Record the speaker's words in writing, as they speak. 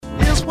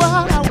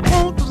what I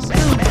want to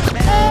do.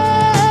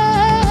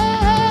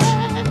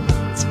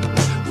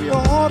 We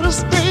ought to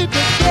stay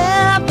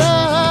together,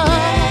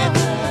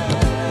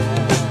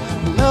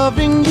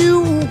 loving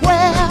you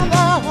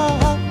weather,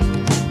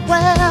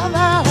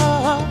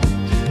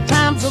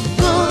 times are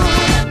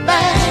good,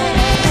 bad,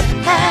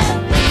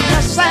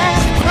 happy,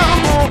 sad.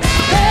 Come on,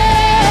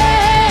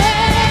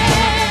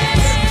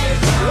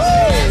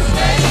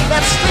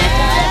 let's stay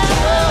together.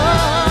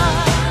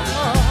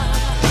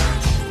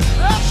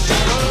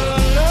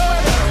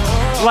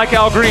 Like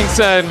Al Green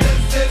said,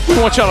 we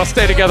want y'all to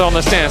stay together on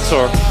this dance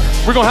floor.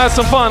 We're gonna have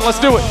some fun. Let's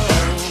do it.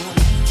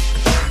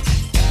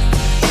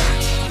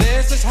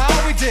 This is how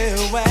we do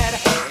it.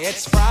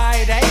 It's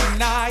Friday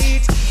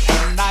night,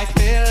 and I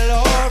feel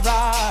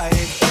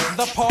alright.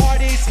 The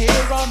party's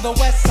here on the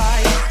west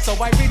side, so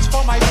I reach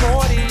for my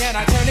 40 and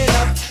I turn it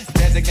up.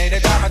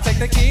 Designated driver, take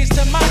the keys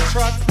to my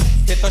truck.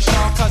 Hit the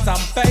shore cause I'm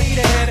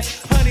faded.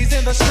 Honey's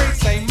in the streets,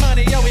 say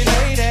money, yo, we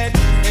made it.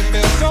 It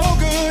feels so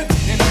good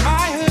in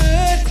my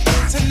hood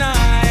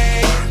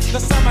tonight. The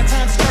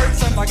summertime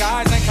skirts and the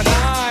guys ain't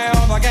canine.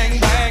 All the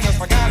gangbangers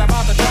forgot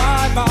about the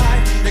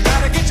drive-by. You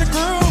gotta get your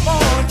groove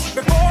on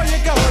before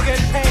you go get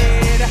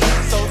paid.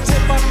 So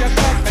tip up your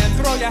cup and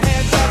throw your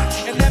hands up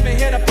and let me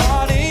hear the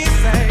party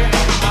say,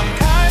 I'm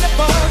kinda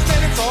buzzed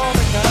and it's all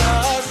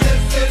because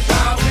this is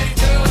how we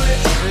do it.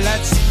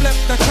 Let's flip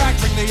the track,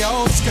 bring the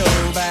old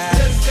school back.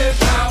 This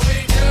is how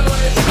we do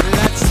it.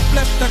 Let's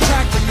flip the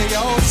track, bring the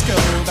old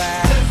school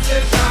back. This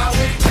is how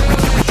we do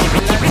it.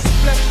 Let's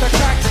flip the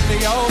track, bring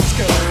the old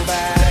school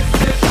back.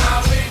 This is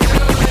how we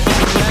do it.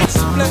 Let's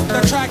flip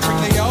the track,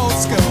 bring the old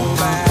school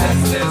back.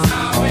 This is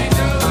how we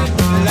do it.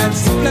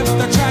 Let's flip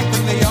the track,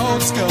 bring the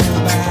old school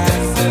back.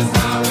 This is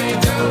how we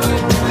do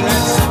it.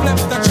 Let's flip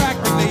the track,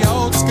 bring the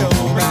old school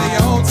back.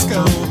 The old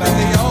school back.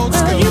 The old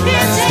school back. You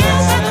can't tell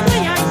by the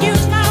way I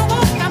use my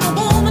walk. I'm a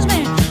woman's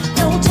man,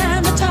 no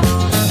time to talk.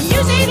 The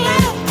music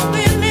loud,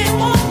 women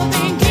walk. I've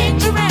been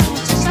kicked around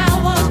since I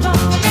was born.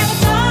 Never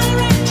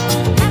tolerate,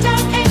 that's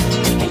okay.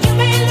 And you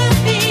may look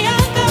the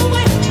other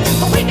way,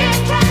 but we can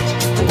try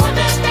to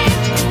understand.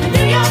 The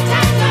New York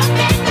Times are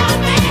big on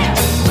man.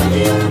 Whether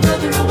you're a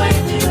brother or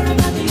whether you're a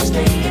mother, you're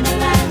staying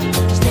alive,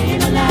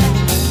 staying alive.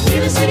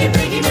 Feel the city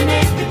breaking and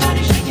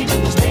everybody shaking,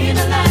 and we're staying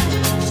alive,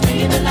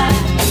 staying alive.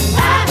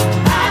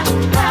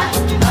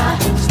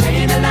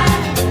 Staying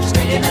alive,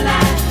 staying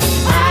alive.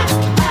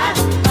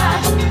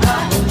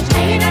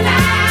 Staying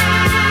alive.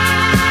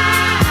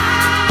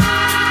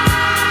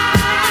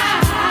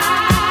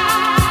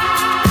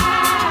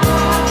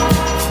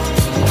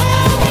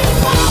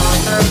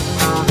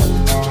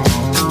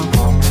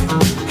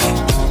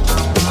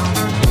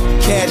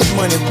 Cash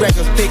money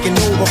records taking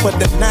over for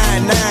the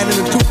 99 in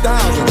the 2000.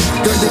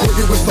 Girl, you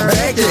working with some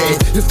bag, yeah.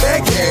 It's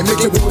that yeah.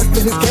 Make it work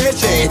in his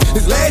cash, yeah.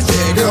 It's last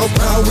yeah. Girl,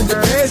 pound with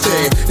your pants,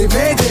 yeah. They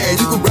mad, yeah.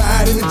 You can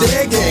ride in the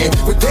jag, yeah.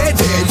 With that,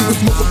 yeah. You can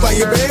smoke up by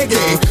your bag,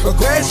 yeah. A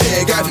crash,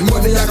 yeah. Got the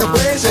money, I can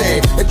flash,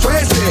 yeah. And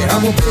trash, yeah.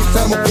 I'm a big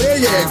time player,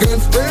 yeah. Gun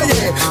spray,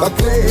 yeah. I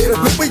play hit a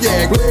flipper,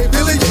 yeah. Play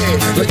Billy,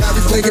 yeah. Like I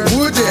be slinging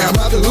wood, yeah.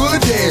 I'm out the hood,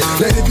 yeah.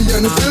 Let it be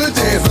understood,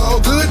 yeah. It's all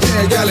good,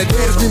 yeah. Y'all let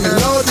dance, give me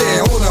low,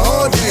 yeah. On the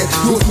hard, yeah.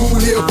 You a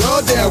smooth little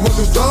broad, yeah. Want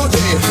to strong,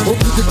 yeah.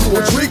 Hope you can do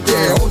a trick,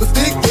 yeah. On the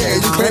stick,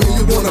 yeah. You claiming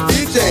you want a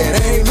bitch, yeah.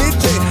 That ain't it,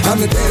 yeah. I'm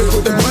the daddy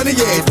with the money,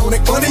 yeah. Don't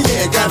act funny,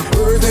 yeah. Got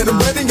birds and the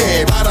money,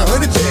 yeah. About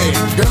 100, yeah.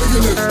 Girl,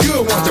 you look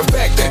good, want to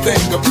back that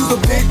thing up. You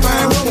some big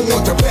fine woman,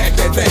 want to back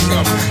that thing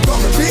up. Call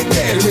me Big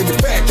Daddy when you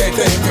back that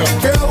thing up.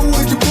 Girl,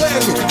 would you play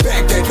with me?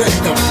 Back that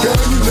thing up. Girl,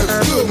 you look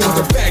good, want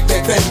to back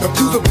that thing up.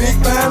 You some big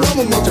fine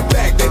woman, want to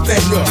back that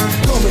thing up.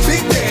 Call me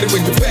Big Daddy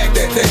when you back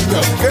that thing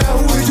up.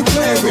 Girl, would you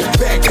play with me?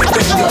 Back that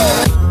thing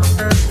up.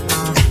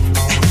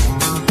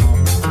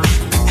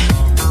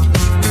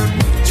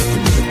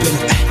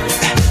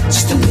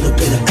 Just a little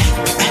bit of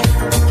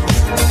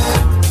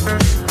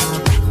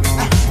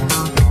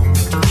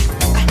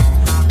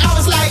I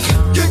was like,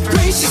 good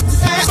gracious,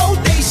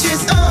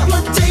 audacious,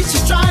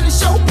 flirtatious, trying to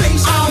show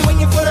patience. I'm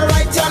waiting for the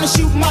right time to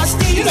shoot my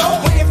steez. You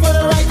know, waiting for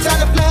the right time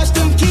to flash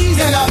them keys.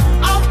 And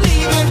I'm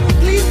leaving,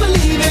 please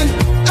believe in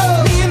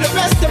me and the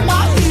rest of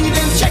my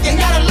heathens. Checking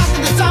out a lock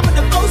at the top of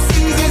the Four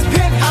Seasons.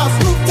 Penthouse,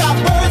 rooftop,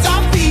 birds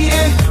I'm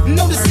feeding.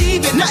 No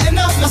deceiving, nothing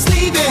up my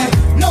sleeving.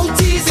 No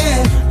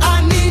teasing,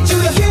 I need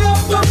you to get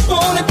up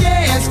on the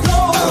dance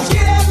floor.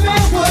 Get that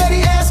man what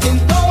he asking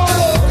for.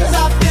 Cause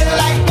I feel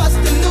like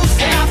busting loose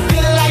and I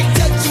feel like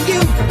touching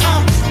you.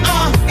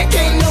 And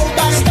can't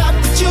nobody stop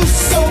the juice.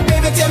 So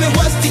baby, tell me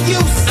what's the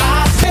use?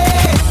 I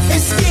said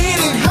it's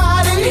getting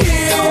hot in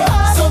here,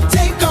 so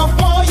take off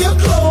all your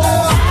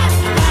clothes.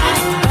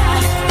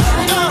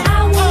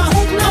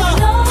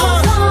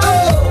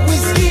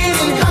 It's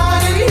getting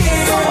hot in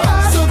here,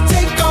 so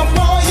take off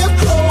all your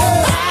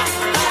clothes.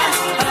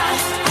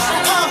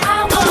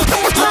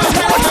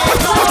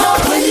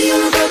 Whether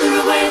you're a brother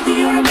or whether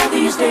you're a mother,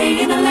 you're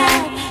staying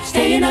alive,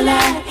 staying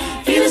alive.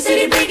 Feel the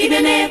city breaking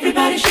and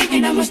everybody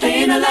shaking, and we're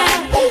staying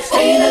alive,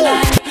 staying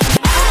alive.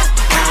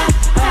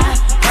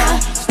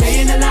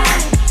 Staying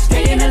alive,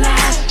 staying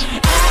alive.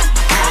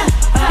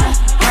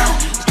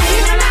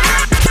 Staying alive.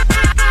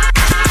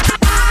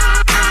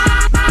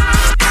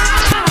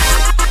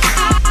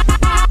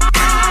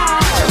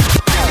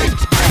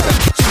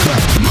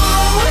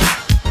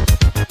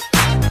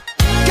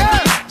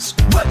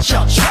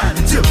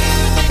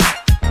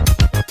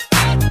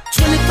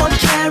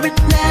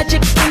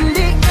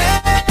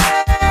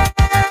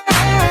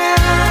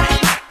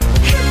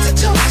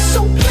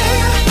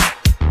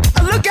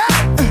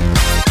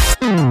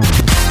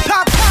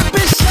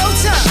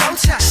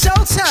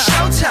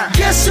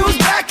 shoes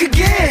back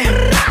again.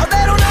 Oh,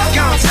 they don't know.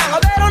 Downtown. Oh,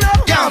 they don't know.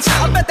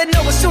 Downtown. I bet they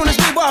know as soon as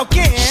we walk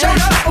in. Showed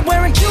up. I'm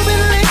wearing Cuban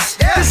links.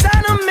 Yeah.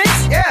 Designer mix.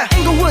 Yeah.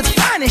 Inglewood's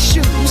finest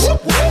shoes.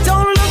 Whoop, whoop.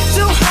 Don't look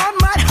too hard,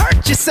 might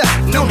hurt yourself.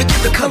 Known to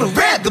give the color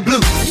red the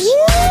blues. Woo!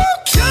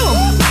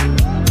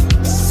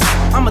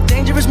 I'm a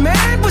dangerous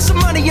man with some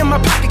money in my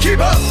pocket. Keep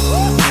up.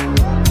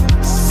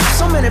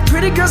 So many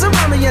pretty girls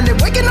around me and they're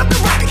waking up the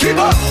rocket. Keep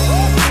up.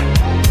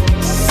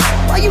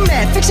 Why you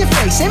mad? Fix your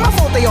face. Ain't my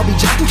fault they all be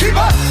jocking. Keep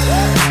up.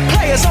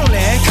 Players only.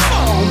 Come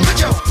on, put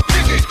your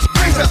pinky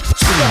rings up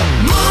to the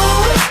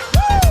moon.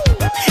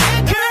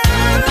 Hey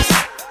girls,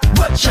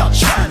 what y'all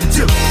trying to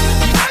do?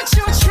 What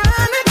you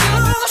trying to do?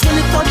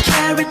 24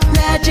 karat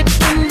magic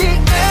in the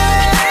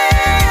air.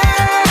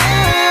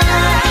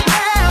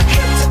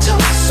 Head to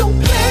toe, so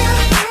clear.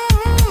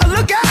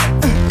 Look out.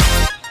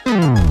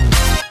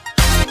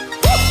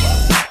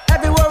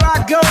 Everywhere I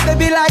go, they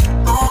be like,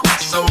 oh,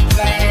 so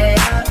bad.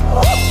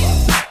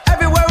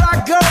 Everywhere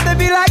I go, they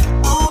be like,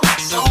 oh,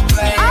 so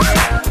bad.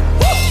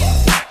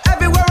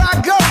 Everywhere I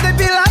go, they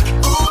be like,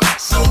 oh,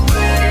 so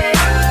bad.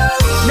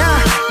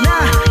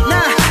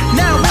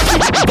 Now,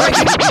 break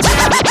it down.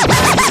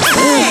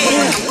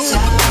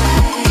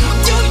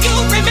 Do you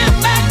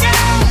remember,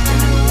 girl?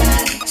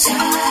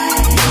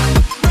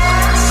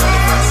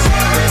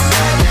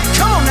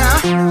 Come on now.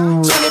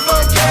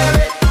 24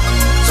 karat,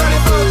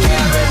 24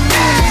 karat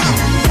now.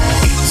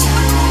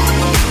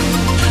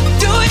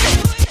 Do it.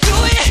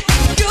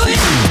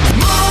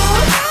 Move.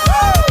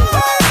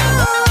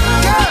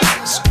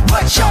 Girls,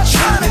 what y'all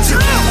trying to do?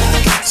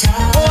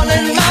 All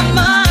in my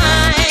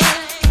mind,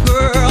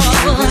 girl.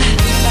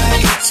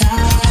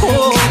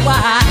 Oh,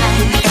 why?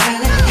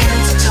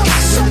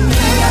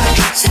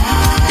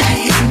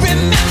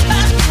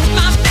 Remember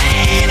my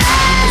baby.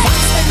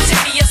 Slim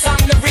Shady, yes,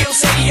 I'm the real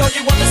Shady. All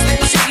you other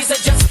Slim Shadys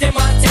are just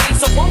imitating.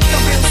 So won't the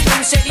real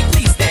Slim Shady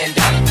please stand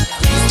up?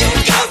 Please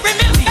stand up.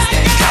 Please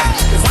stand up.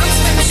 'Cause I'm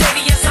Slim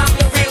Shady, yes, I'm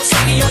the real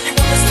Shady. All you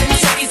other Slim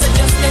Shadys are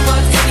just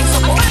imitating. So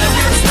won't the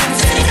real Slim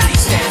Shady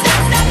please stand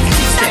up?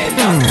 Please stand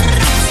up.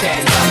 Please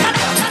stand up.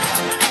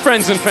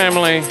 Friends and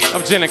family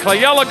of Jenn and Clay,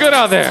 y'all are good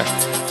out there.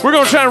 We're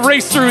gonna try and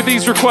race through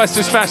these requests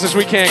as fast as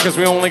we can because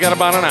we only got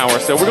about an hour.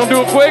 So we're gonna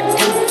do it quick.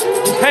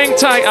 Hang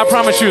tight, I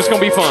promise you it's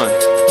gonna be fun.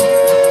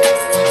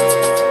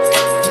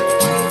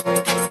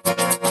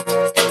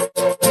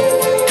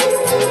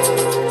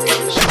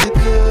 She's a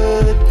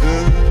good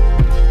girl,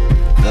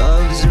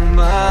 loves her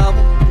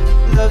mama,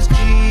 loves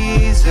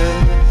Jesus,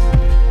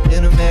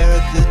 in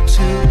America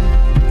too.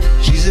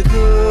 She's a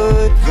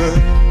good girl.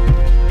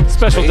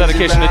 Special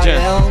dedication to Jenn.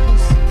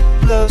 Elvis,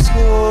 loves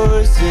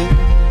horses,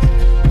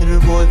 and her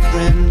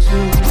boyfriend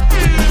too.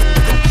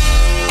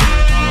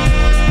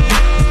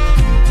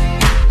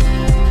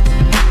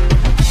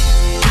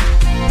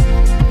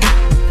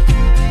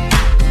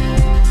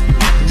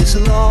 It's a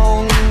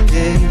long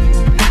day,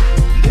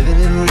 living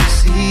in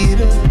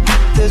Reseda.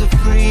 There's a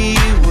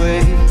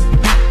freeway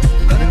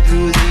running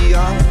through the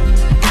yard,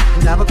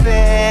 and I'm a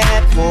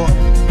bad boy,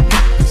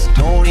 so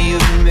don't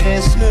even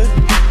miss her.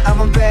 I'm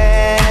a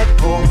bad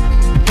boy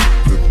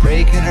for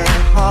breaking her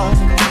heart.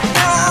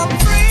 Now I'm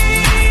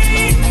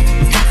free,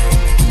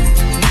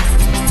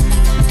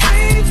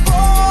 free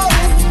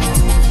falling.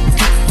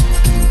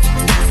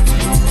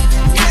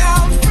 Now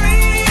I'm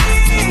free,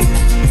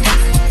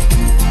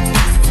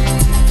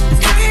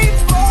 free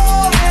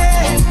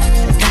falling.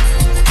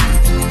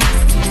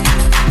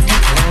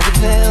 All the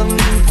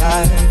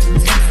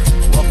vampires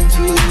walking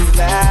through the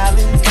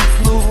valley,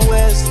 move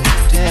west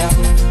down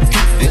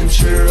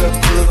Ventura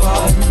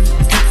Boulevard,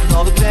 and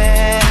all the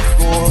bad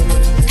boys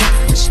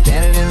were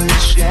standing in the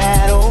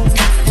shadow,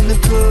 and the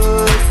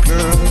good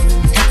girls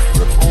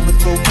were home with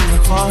broken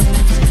hearts.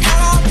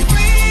 I'm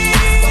free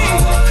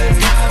falling,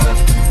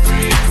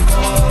 free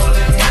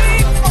falling,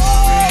 free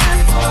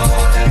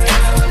falling,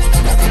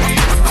 free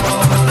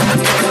falling.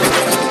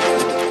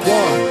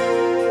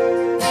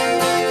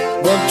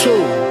 1,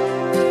 2.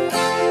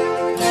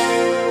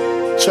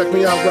 Check me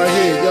out right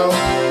here, yo.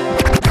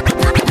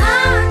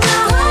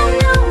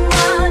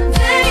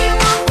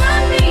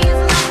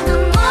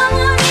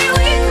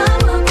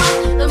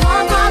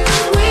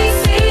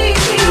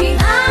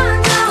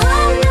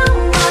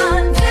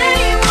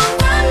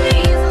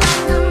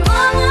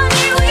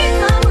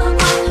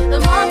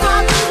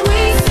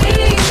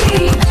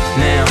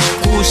 Now,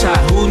 who's hot,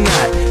 who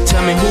not?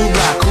 Tell me who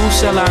rock, who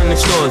sell out in the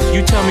stores.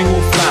 You tell me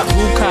who flop,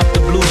 who cop the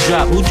blue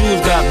drop, who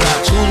jewels got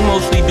blocks, who's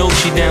mostly dope,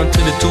 she down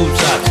to the tube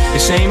top. The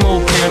same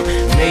old pimp,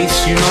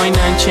 Mace, you know ain't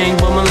nothing changed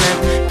but my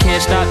limp.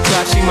 Can't stop till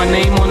I see my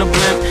name on the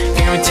blimp.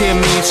 Guarantee a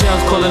million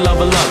sales, call it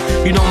level up.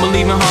 You don't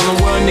believe in Harlem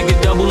World, nigga,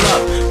 double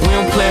up. We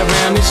don't play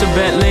around, it's a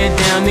bet, lay it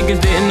down. Niggas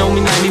didn't know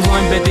me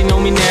 91, bet they know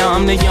me now.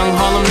 I'm the young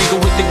Harlem nigga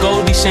with the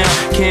Goldie sound.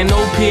 Can't no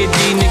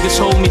PD, niggas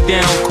hold me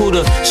down.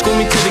 Cooler, school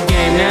me to the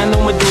game, now I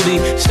know my duty.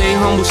 Stay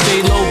humble,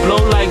 stay low,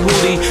 blow like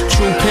Hootie.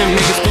 True pimp,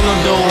 niggas spin on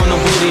dough on the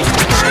booty.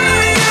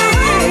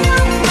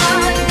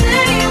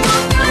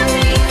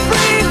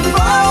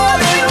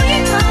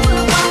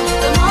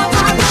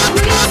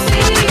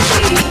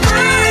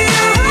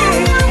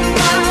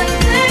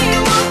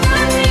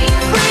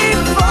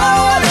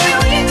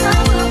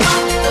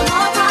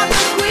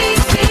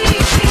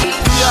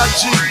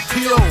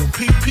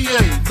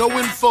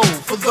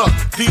 for the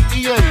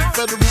DEA.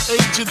 Federal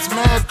agents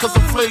mad cause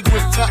I'm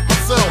flagrant. Tap my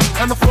cell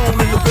and the phone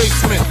in the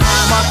basement.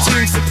 My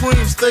team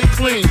supreme, stay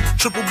clean.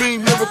 Triple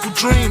beam, miracle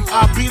dream.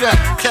 I be that.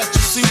 Catch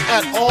a seat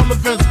at all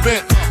events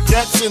bent.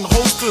 Gats in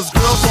holsters,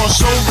 girls on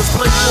shoulders.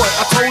 Playboy,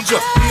 I told ya,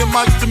 me and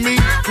Mike to me,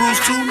 bruise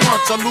too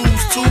much, I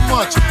lose too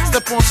much.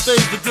 Step on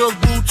stage, the girls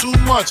boo too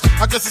much.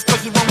 I guess it's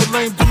cause you run with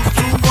lame dudes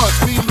too much.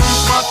 Me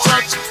lose my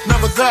touch,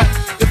 never that.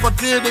 If I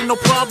did, ain't no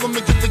problem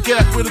to get the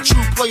gap where the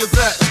true players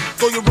at.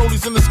 Throw your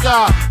rollies in the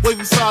sky,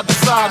 waving side to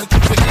side and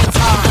keep your hands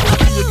high.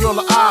 Give your girl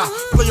an eye,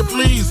 player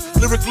please,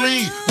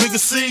 lyrically, nigga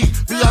C,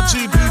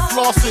 B-I-G-B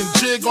flossing,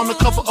 jig on the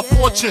cover of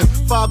Fortune,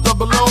 500.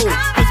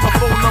 Here's my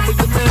phone number,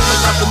 your man, I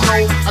got the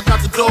know, I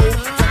got the dough.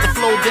 Got the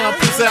flow down,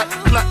 pizzazz,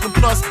 platinum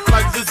plus,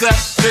 like Zizak,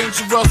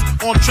 dangerous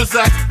on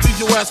Trizak, leave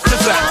your ass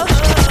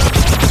pizzazz.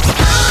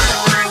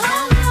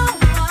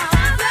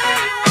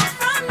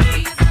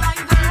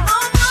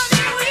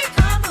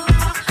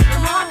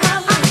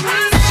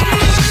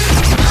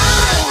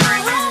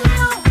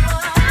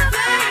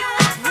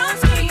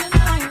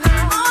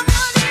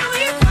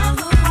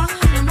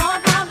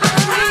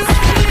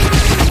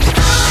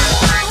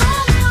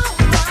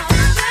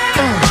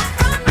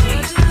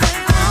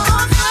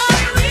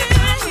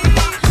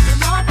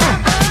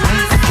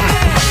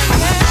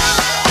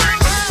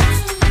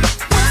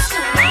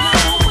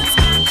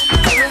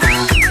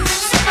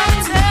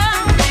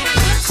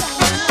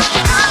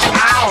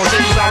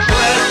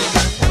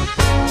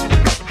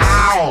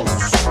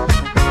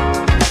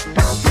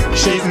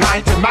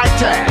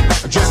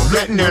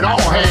 Letting it all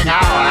hang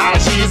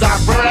out. She's a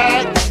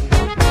brick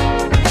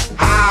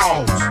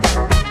house.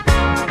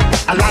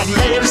 I like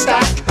lady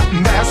stack,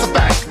 that's a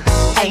fact.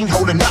 Ain't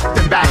holding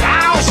nothing back.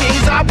 Oh,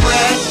 she's a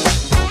brick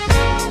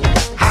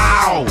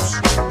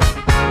house.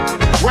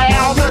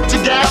 Well, put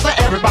together,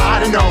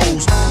 everybody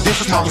knows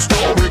this is how the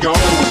story goes.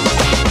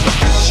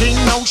 She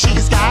knows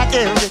she's got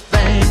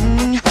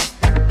everything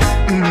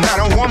that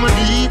a woman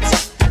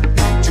needs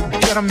to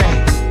get a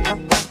man.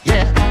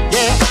 Yeah,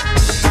 yeah.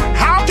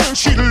 How can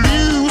she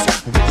lose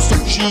with the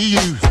suit she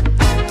used?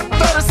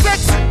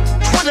 36,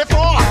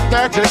 24,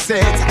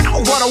 36.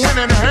 What a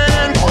winning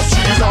hand, cause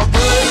she's a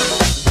brick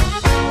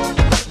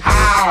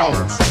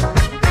house.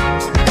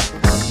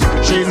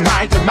 She's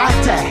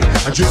mighty,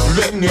 just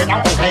letting it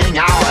all hang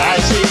out.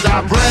 She's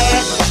a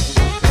brick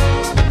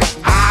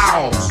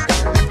house.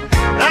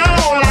 I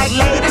don't like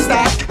lady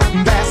stack,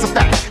 that's a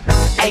fact.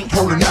 Ain't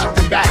holding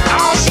nothing back.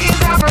 Oh,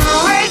 she's a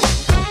brick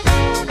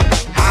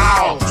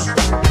house.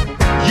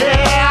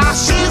 Yeah,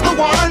 she's the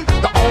one,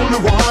 the only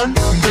one,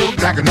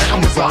 built like an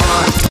Amazon.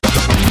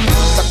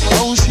 The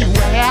clothes she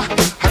wear,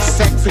 her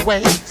sexy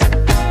ways,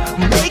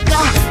 make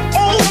a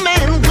old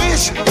man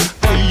wish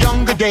for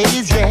younger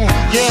days. Yeah,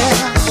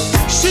 yeah.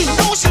 She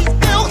knows she's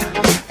built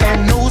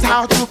and knows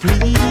how to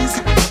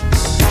please.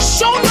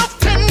 Show enough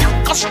to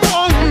knock a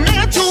strong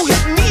man to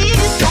his knees.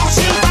 Cause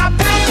she's a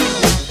brick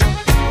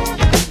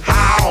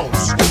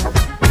house.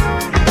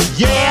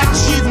 Yeah,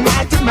 she's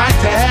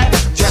mighty,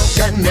 just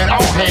letting it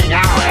all hang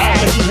out.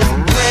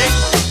 Brick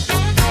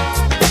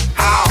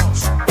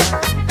house.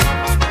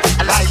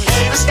 I like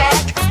lady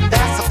stack,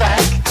 that's a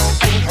fact.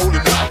 Ain't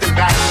holding nothing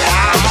back now.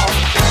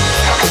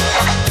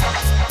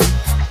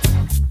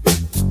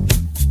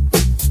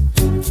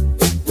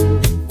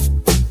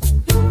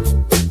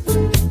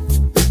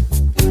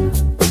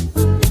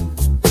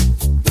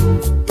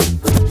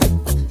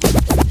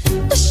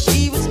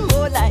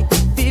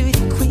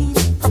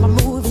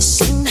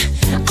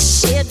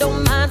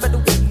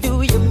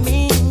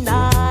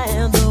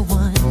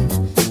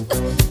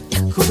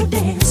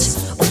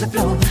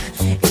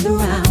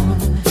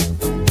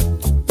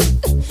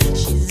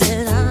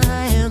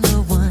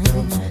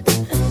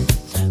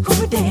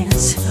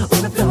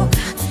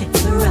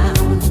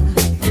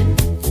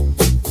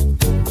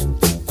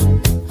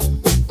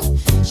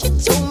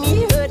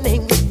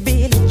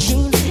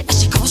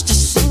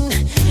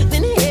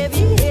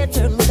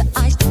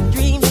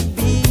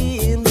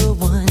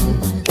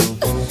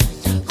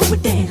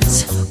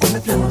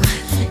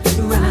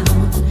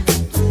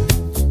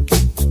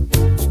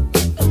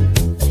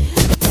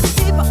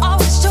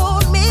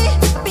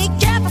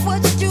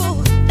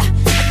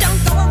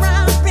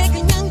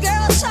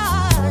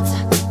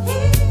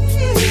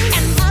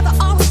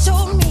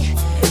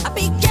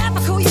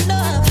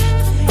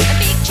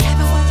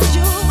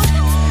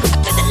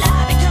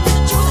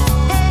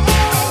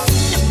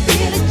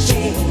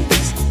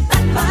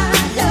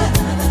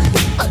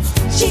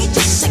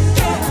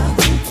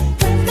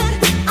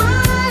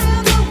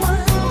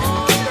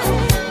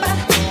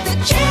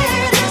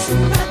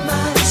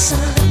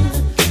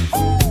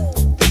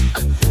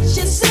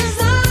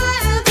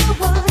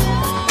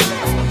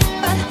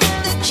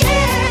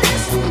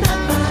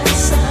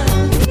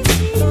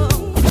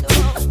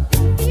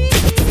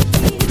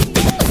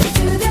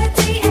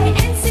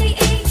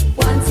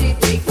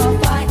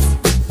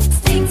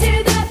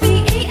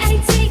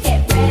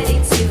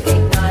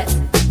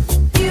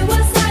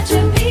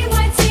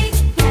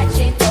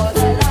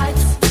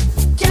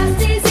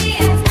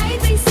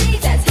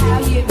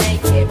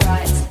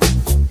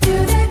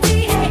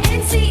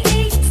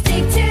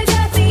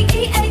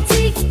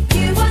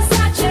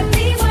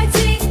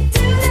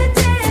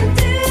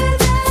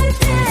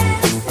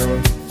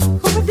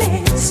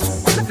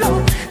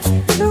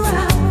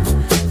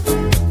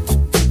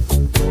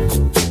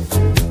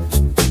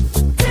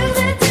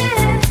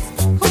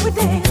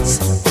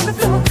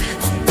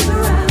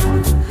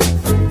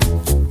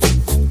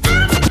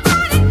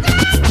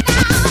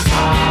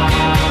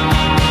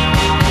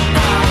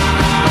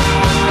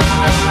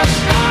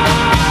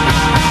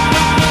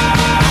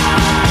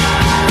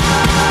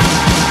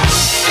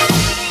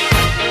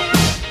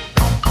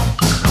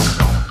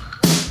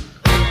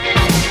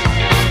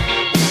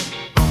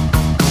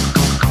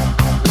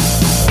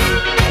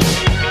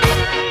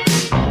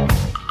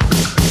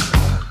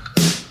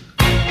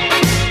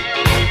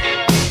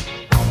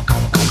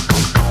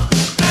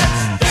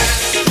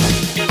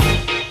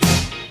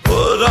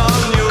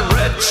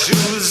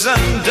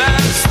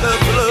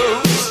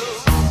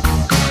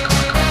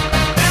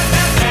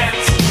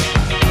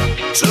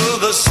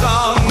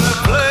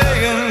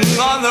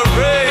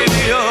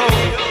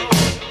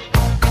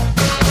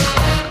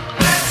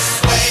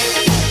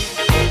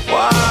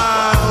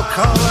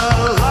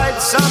 color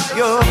lights up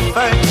your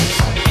face.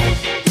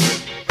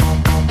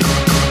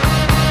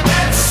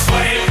 Let's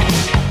sway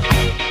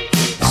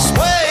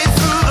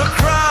through the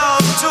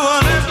crowd to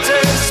an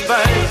empty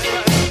space.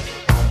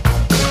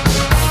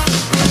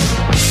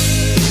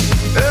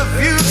 If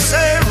you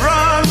say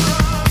run,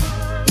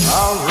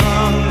 I'll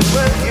run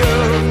with you.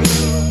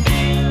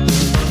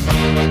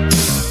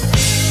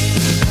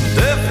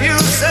 If you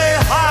say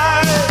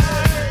hide,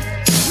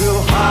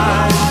 we'll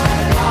hide.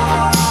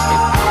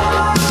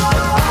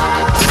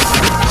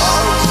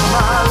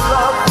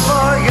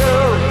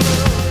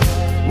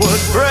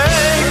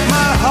 Break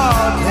my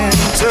heart in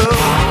two.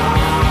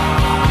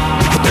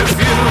 If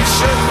you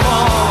should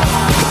fall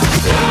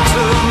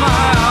into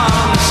my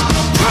arms,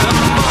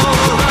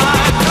 tremble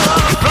like a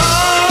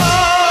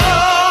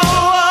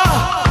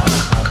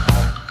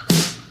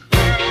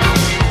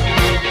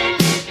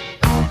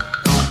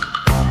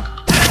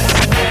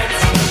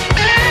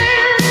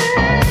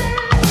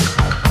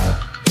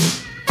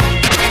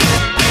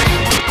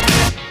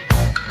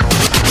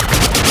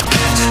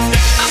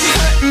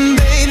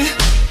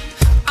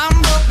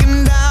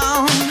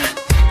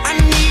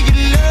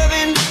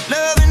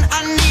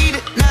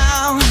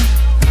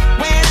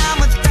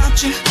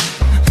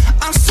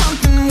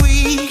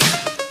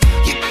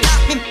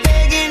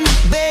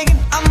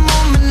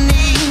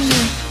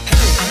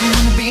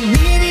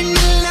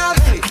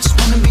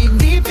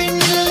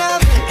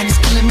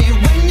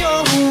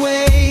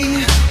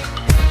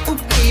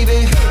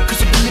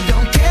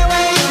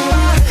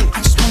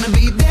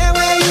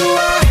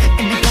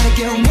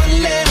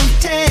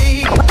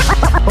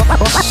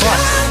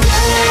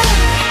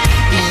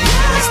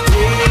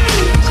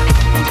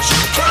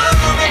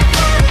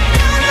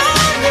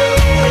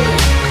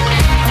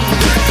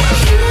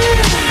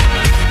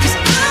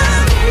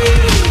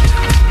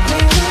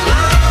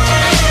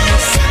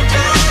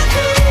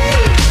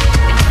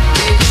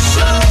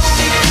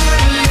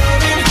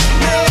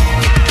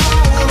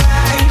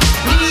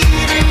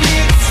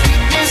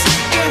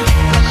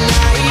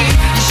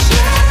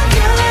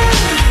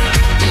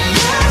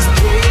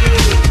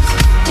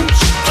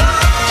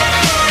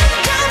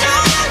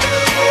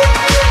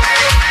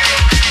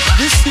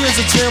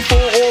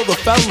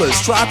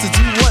try to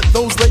do what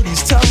those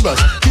ladies tell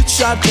us. Get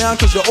shot down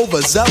cause you're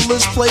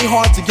overzealous. Play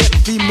hard to get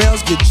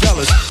females, get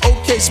jealous.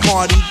 Okay,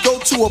 smarty, go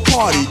to a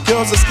party.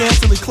 Girls are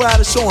scantily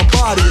clad and showing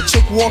body. A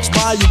chick walks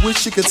by, you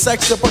wish you could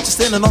sex her, but you're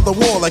standing on the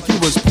wall like you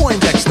was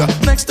Poindexter.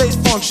 Next day's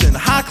function,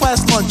 high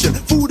class luncheon.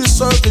 Food is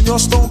served and you're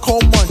stone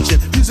cold munching.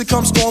 Music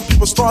comes on,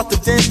 people start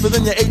to dance, but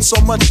then you ate so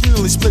much you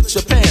nearly split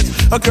your pants.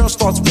 A girl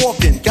starts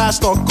walking, guys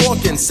start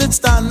gawking. Sits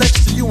down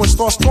next to you and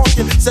starts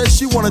talking. Says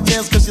she wanna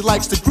dance cause she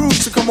likes the groove.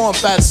 So come on,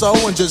 fatso,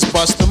 and just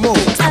bust the move.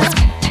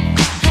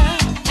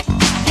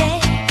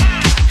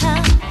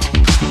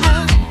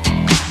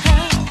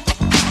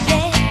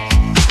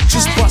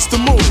 Just bust the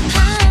move.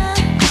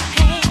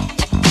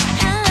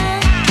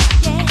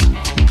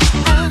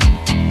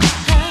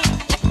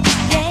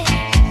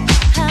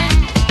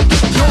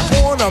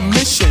 You're on a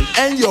mission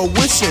and you're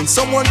wishing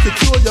someone could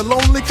cure your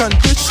lonely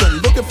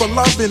condition. Looking for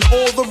love in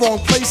all the wrong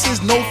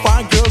places. No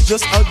fine girls,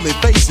 just ugly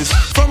faces.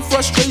 From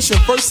frustration,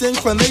 first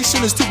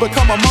inclination is to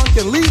become a monk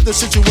and leave the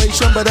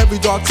situation. But every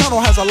dark tunnel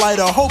has a light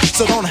of hope,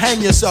 so don't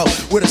hang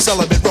yourself with a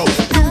celibate rope.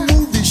 New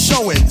movie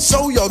showing,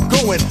 so you're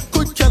going.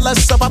 Could care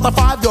less about the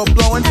five you're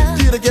blowing.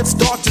 Theater gets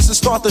dark just to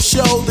start the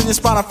show. Then you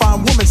spot a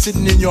fine woman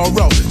sitting in your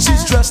row.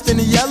 She's dressed in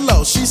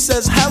yellow, she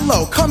says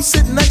hello. Come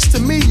sit next to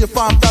me, you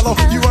fine fellow.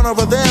 You run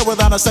over there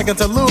without a second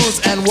to lose.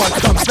 And what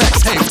comes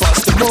next? Hey,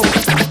 bust the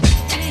move.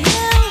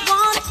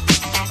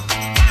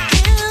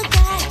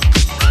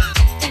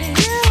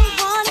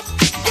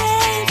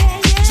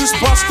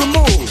 Bust the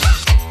move.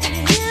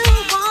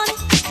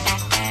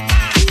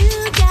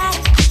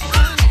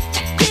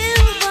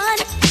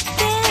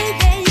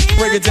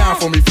 Break it down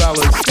for me,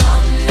 fellas.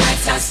 Some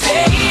nights I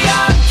stay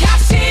up,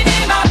 cashing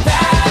in my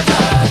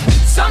bag.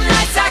 Some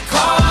nights I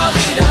call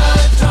it a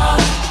draw.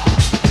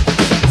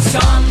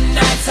 Some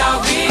nights I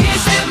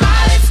wish that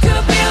my lips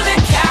could build a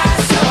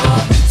castle.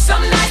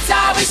 Some nights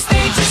I wish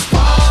they just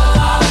fall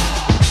off.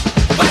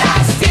 But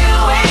I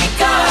still wake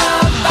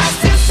up, I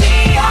still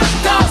see your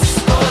ghost.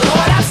 Oh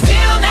Lord, I'm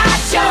still not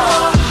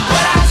sure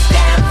what I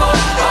stand for.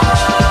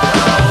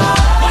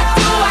 What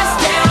do I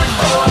stand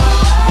for?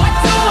 What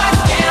do I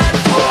stand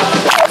for?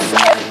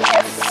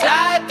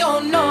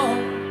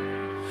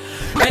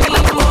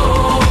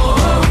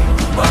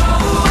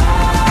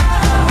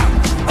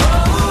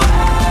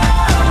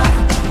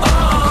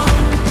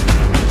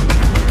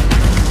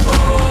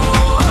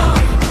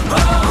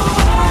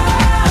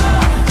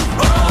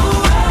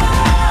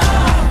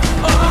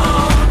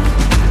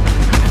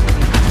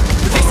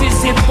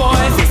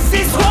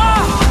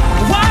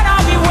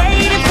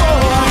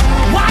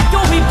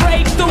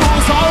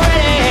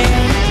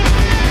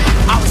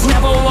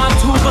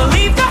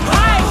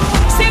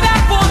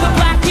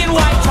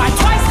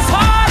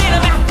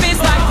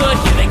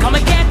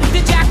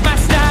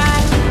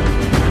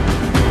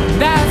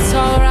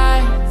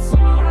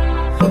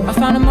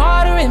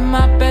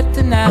 let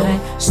the night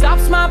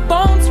stops my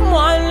bones from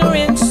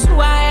wondering just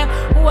why am,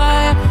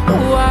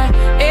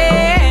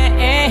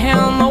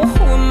 oh,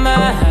 who am I?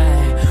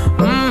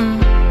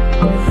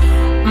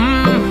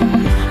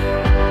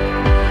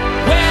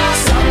 Well,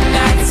 some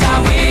nights I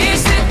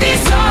wish that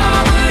this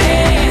all would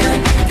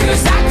end,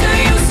 'cause I could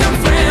use some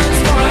friends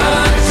for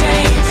a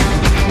change.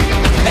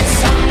 And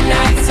some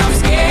nights I'm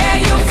scared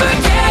you'll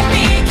forget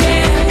me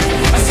again,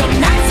 but some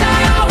nights I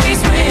always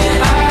win.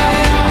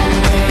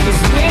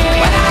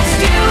 But I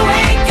still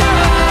wake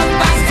up,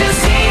 I still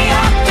see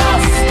your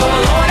ghost. Oh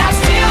Lord, I'm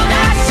still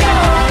not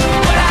sure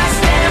what I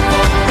stand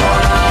for.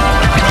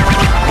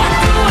 What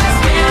do I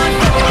stand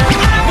for?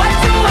 What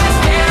do I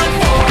stand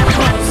for?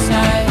 Most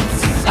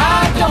nights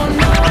I don't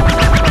know.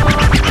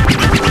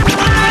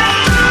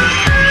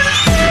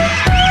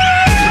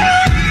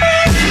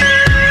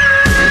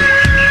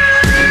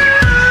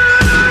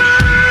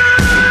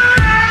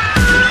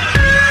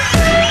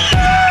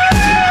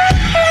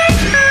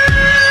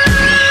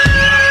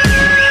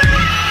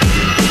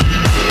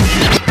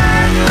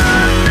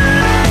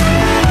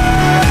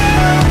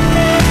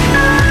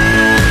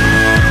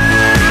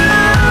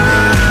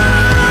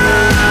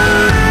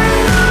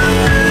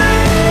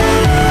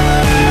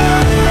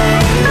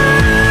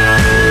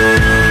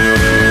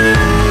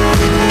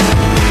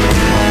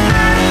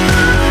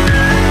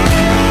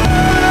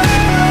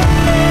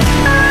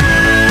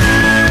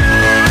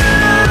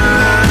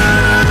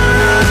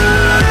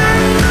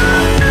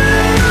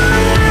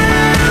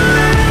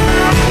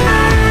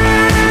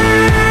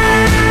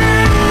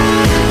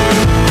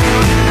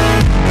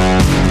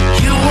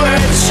 You were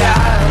a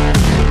child,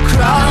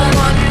 crawling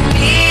on your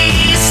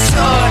knees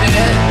toward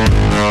it,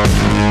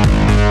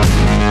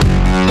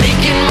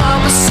 making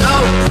mama so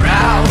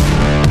proud,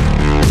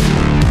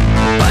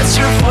 but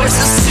your voice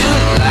is too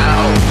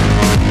loud.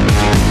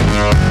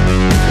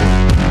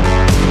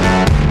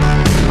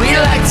 We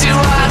like to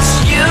watch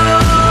you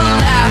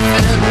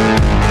laughing.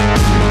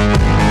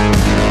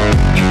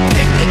 You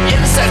pick the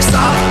insects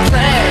off the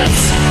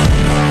plants,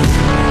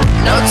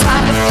 no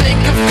time to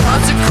think of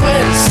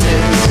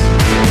consequences.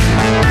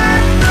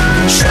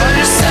 Control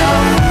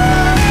yourself,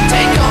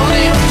 take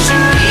only what you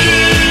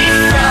need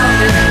from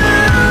it.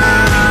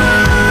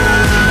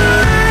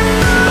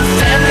 A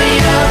family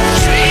of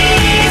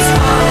trees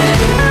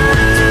falling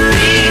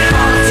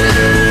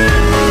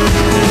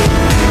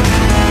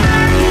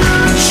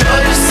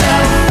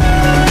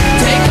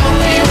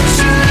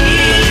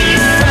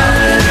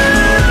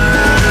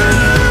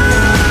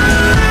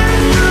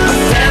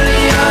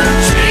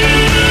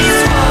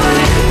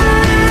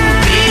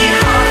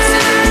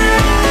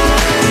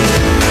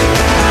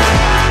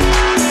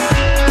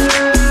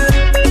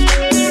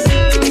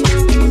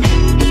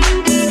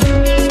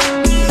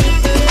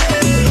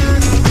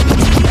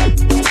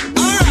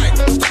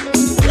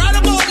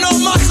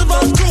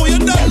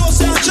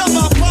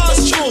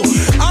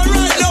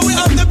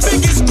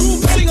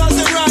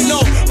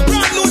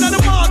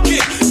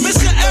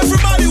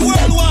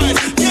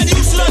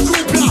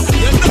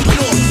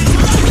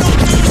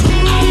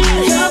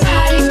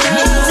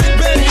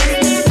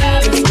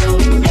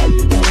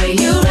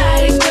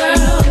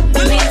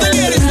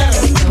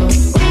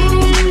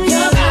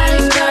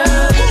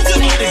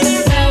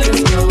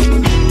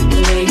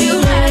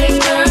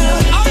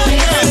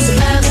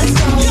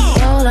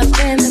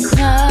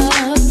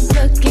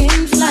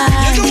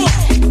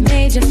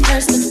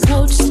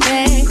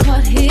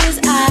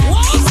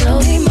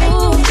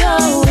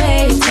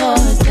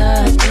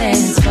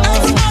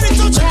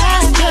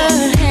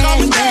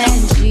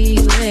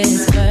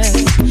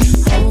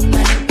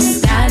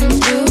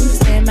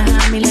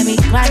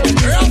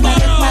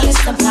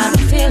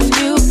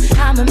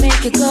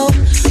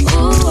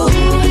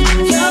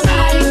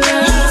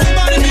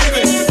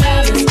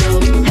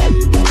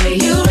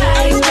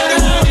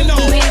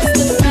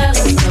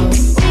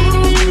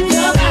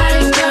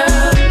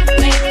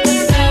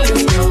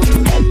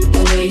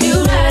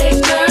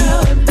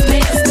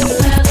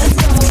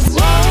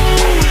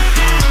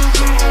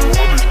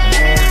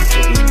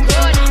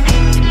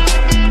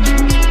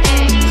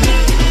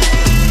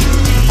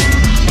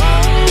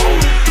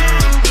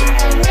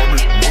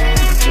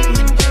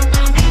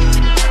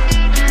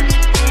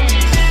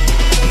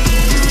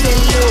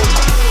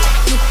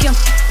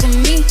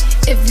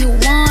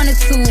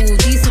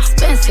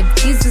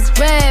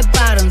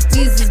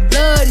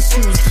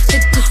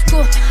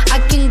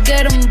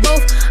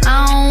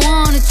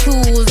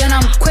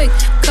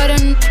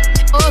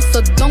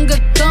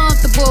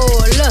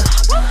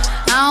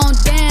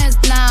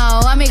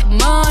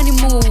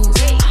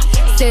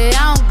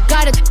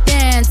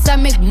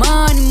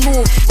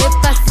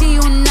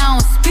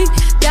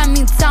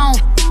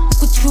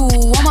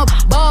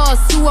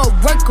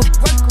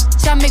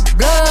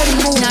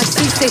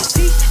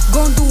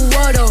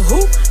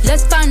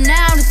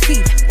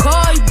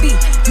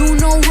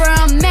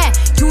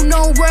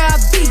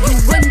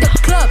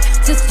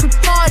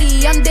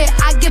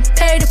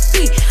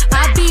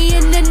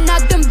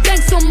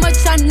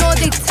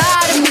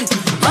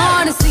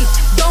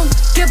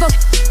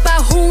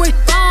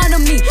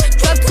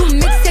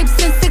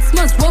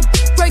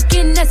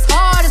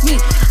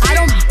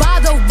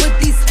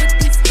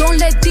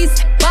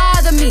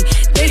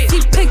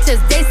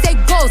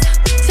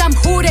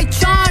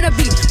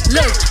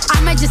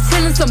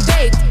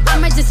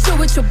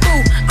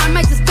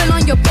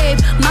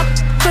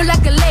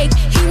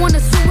wanna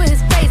sue with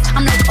his face.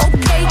 I'm like,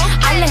 okay,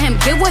 I let him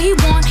get what he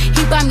want. He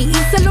buy me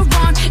East Saint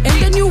Laurent and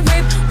the new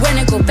whip. When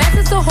it go fast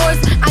as a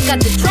horse, I got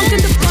the trunk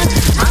in the front.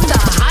 I'm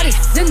the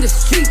hottest in the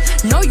street.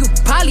 Know you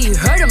probably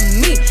heard of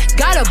me.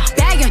 Got a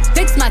bag and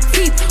fix my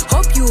teeth.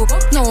 Hope you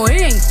know it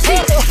ain't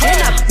cheap.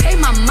 And I pay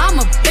my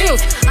mama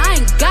bills. I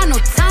ain't got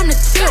no time to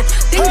chill.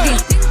 Think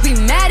these be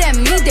mad at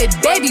me. They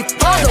baby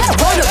father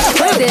wanna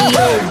put it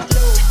low.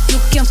 You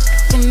can f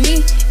with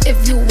me if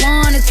you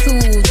wanted to.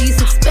 These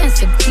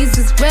expensive, these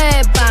is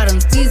red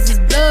bottoms, these is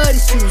bloody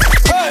shoes.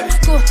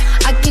 School,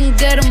 I can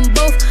get them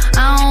both,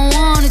 I don't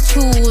wanna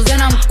choose.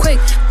 And I'm quick,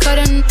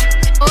 cutting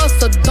off,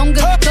 so don't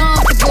get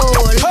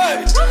comfortable.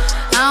 I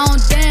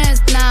don't dance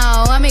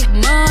now, I make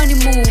money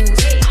moves.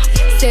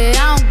 Say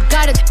I don't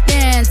gotta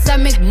dance, I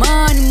make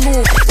money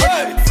move.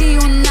 See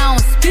you now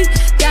speak,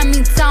 that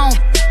means I don't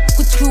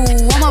with you.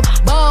 I'm a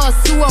boss,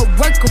 you a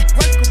worker.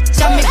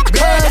 I make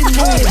bloody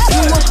moves.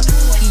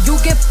 You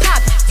get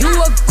popped, you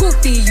a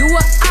goofy, you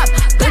a op.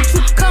 Don't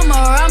you come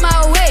around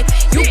my way,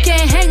 you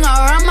can't hang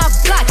around my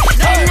block.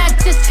 And I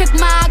just check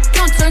my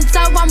account, turns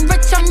out I'm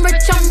rich, I'm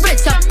rich, I'm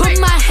rich. I put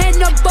my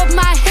hand above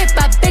my hip,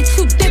 I bet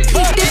you dip.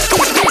 I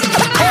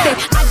say,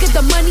 I get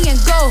the money and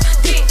go,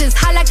 this is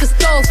hot like a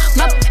stove.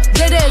 My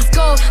glitter is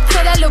gold,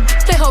 tell that little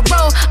bitch play her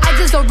role. I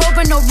just don't roll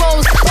in no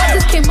rolls, I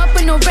just came up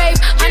in a rave.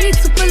 I need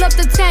to fill up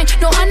the tank,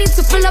 no, I need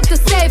to fill up the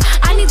safe.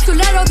 I need to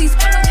let all these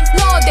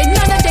know they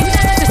none of to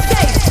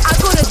say. I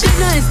go to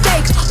dinner and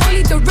steak,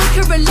 only the real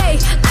can relate.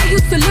 I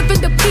used to live in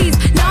the peas,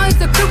 now it's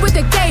a crib with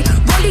a gay.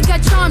 Rolly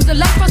got charms, the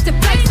life frosted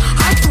flakes.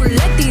 Hard to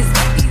let these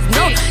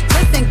know,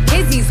 just in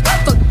case he's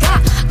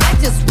forgot. I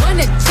just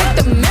wanna check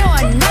the mail,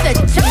 another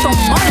check from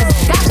all the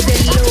stocks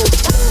they low.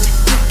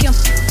 You can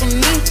f with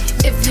me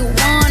if you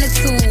wanted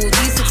to.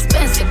 These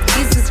expensive,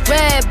 these is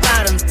red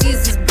bottoms,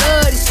 these is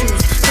bloody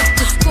shoes. Look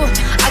to school,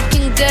 I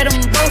can get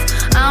them both,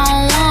 I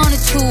don't wanna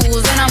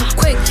choose. And I'm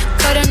quick,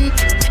 cutting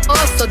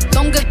off, so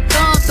don't get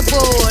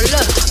comfortable.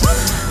 Look,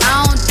 I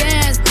don't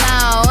dance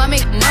now, I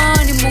make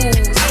money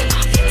moves.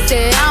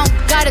 Say I don't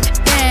gotta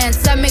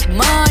dance, I make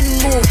money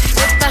move.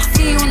 If I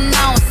see you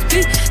now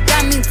speak,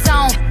 that means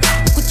I don't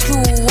with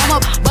you. I'm a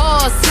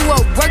boss, you a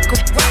worker.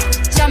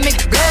 I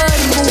make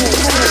bloody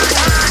moves.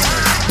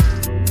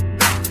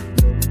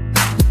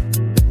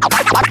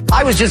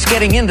 I was just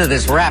getting into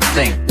this rap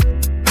thing.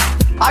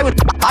 I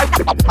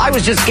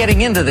was just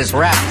getting into this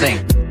rap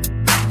thing.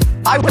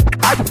 I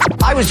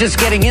was just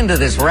getting into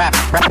this rap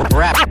thing.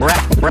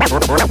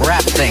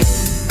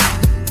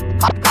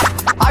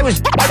 I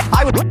was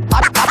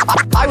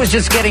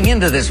just getting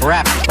into this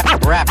rap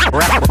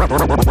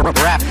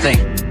thing.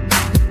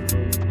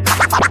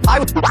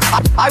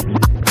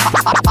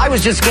 I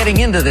was just getting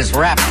into this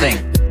rap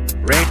thing.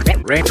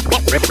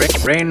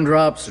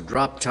 Raindrops,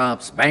 drop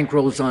tops,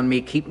 bankrolls on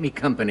me, keep me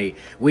company.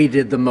 We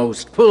did the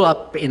most. Pull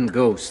up in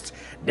ghosts.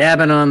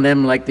 Dabbing on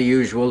them like the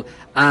usual.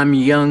 I'm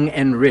young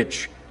and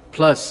rich.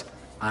 Plus,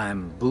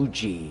 I'm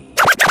bougie.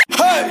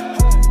 Hey!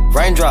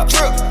 Raindrops,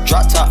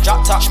 drop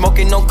top,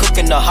 smoking, no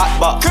cooking, the hot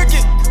pot.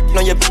 Cooking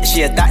on your bitch,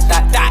 yeah, that.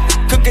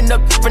 Cooking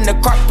up in the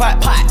crock pot.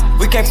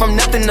 We came from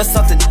nothing to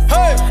something.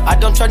 Hey! I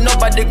don't try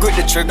nobody, grip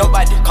the trick.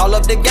 Nobody call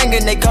up the gang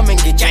and they come and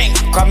get gang.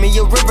 Cry me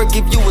a river,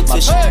 give you a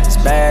tissue. Hey! It's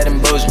bad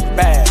and bullshit,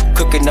 bad.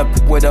 Cooking up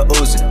with a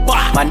Uzi.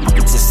 My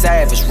niggas is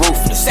savage,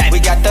 ruthless. We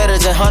got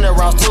 30s and 100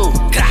 rounds too.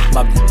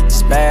 My bitch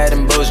is bad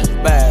and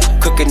bullshit, bad.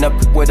 Cooking up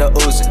with a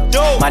Uzi.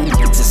 My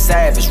niggas is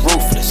savage,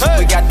 ruthless.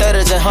 We got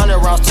 30s and 100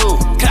 rounds too.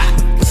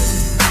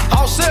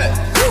 All set.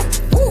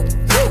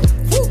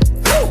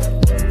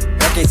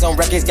 Records on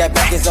records, got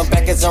backers on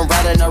backers. I'm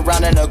riding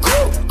around in a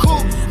coupe.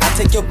 I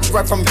take your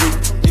right from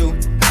you.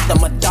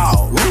 I'm a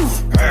dog.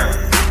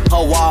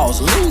 Her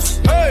walls loose.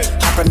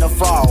 Hop in the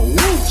fall.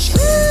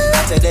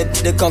 I said that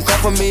they come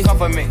for me. I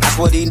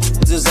swear these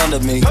niggas is under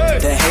me.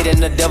 The hate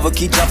and the devil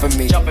keep jumping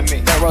me.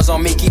 Barrels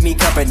on me, keep me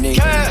company.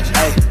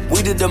 Hey,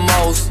 we did the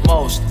most.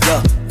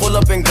 Yeah, pull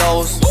up and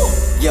goes.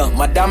 Yeah,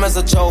 my diamonds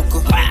a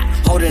choker.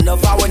 Holding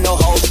up, I with no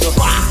holster.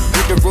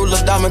 With the ruler,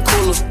 diamond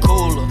cooler.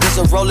 This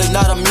a roller,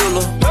 not a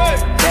mule.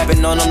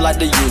 Dabbing on them like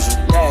the usual.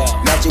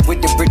 Magic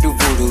with the brick do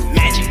voodoo.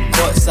 Magic.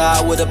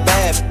 Courtside with a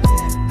bad.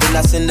 Then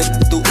I send it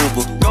through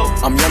Uber.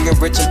 I'm young and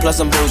rich and plus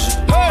I'm bougie.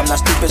 I'm not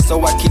stupid,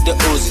 so I keep the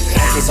Uzi.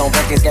 Backers on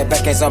backers, got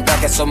backers on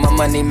backers, so my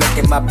money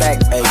making my back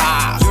ache.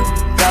 You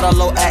got a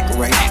low act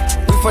rate.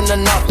 We from the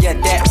north, yeah,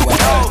 that way.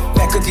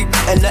 Fat cookie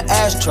in the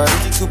ashtray.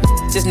 Two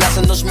just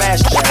national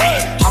smash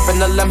jam. Hop in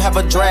the limb, have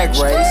a drag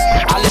race.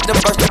 I let the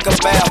burst like a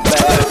bad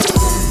bag.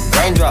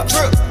 Raindrops,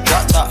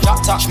 drop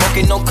top,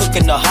 smoking, no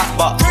cooking, the hot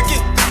pot.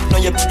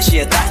 On your bitch,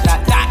 yeah, that.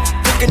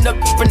 Cooking up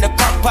in the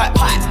crock pot.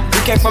 We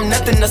came from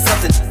nothing to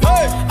something.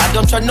 I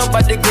don't try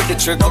nobody, grip the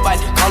trick. Nobody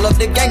call up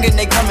the gang and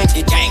they come and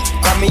get gang.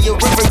 Cry me a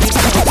river, you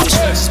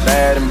it's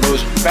bad and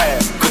bullshit,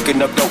 bad.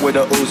 Cooking up dope with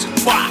a Uzi.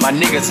 My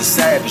niggas are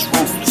savage,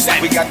 ruthless.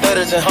 We got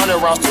 30s and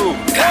 100 rounds too.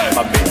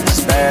 My bitch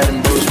is bad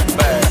and bullshit,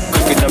 bad.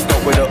 Cooking up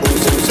dope with a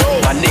Uzi.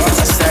 My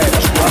niggas are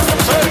savage,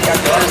 ruthless. We got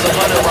 30s and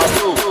 100 rounds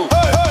too.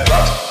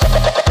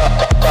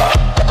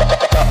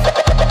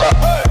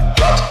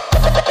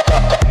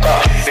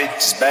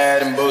 Bitches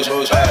bad and bullshit.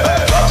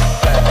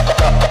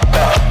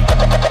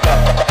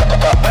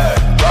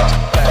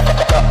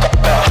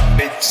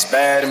 Bitches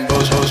bad and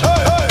bullshit.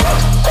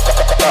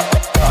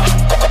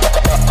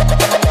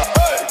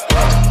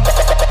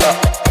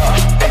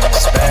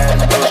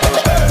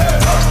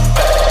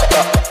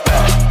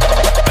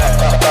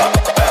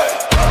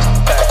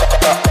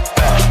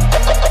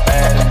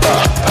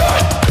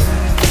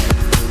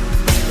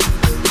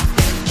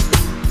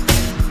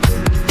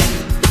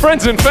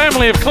 Friends and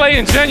family of Clay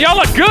and Jen, y'all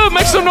look good.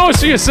 Make some noise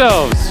for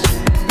yourselves.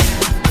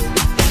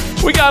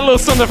 We got a little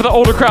something for the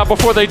older crowd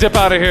before they dip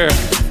out of here.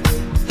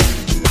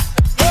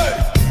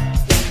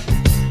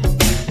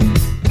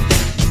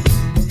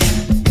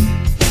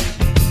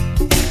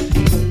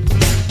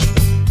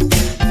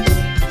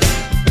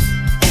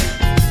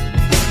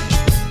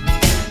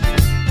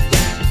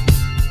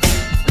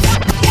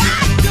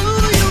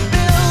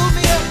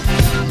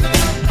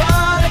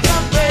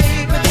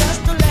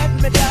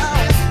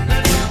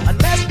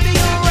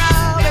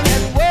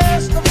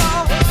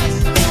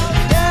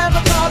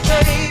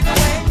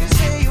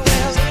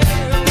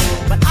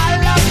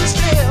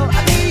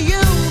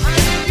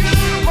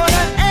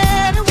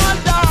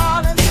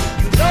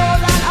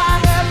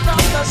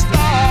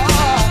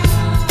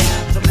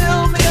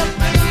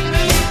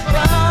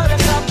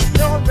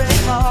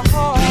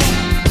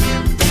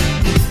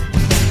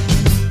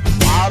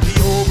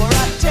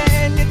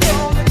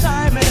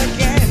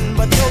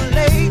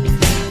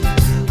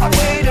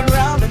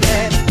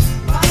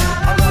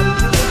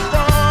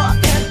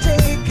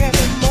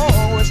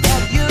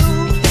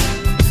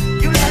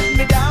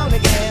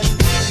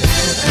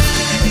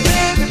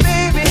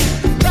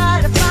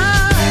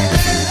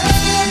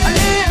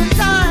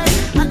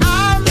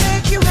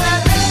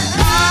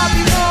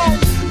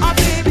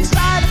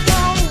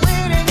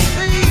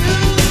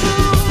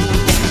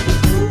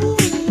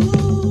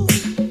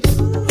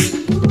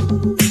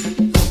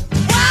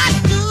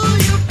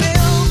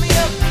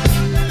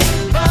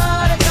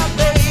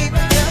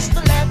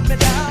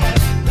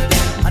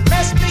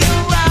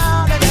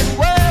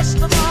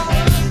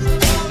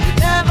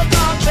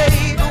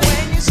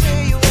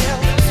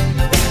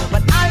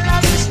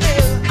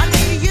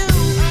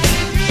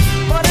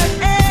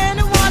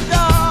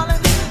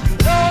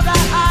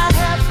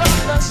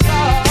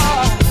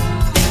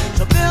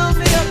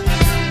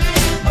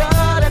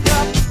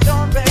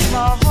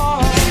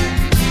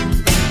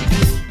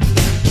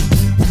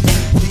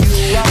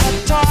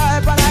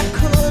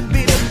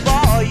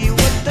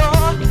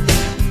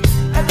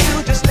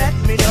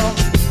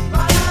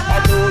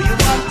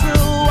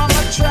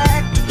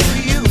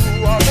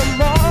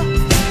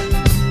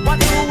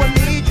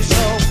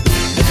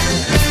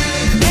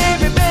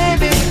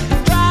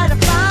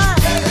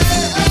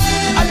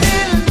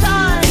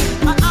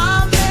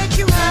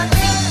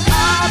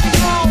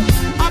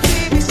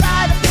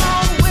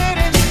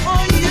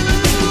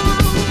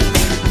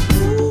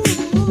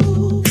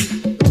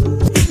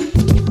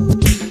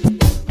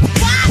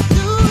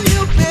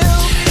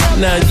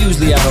 Now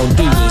usually I don't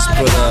do this,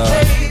 but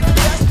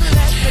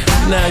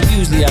now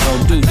usually I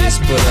don't do this,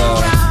 but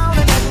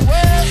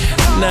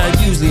now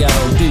usually I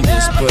don't do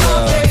this, but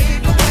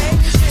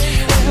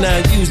now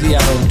usually I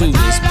don't do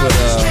this, but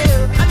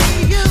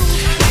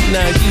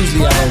now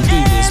usually I don't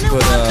do this,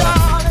 but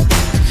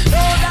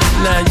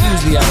now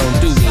usually I don't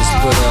do this,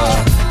 but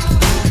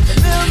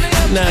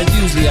now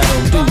usually I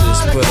don't do this,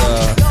 but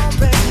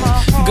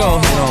go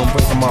ahead on,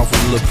 break them off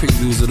with a little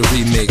previews of the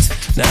remix.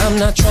 Now I'm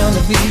not trying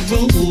to be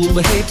rude,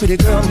 but hey pretty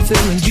girl, I'm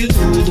feeling you.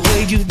 The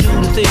way you do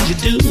the things you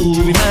do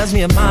reminds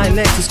me of my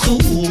Lexus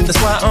cool. That's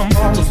why I'm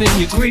all up in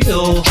your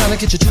grill, trying to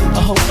get you to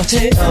a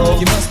hotel.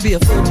 You must be a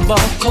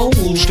football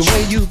coach, the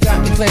way you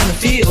got me playing the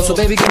field. So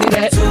baby, give me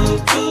that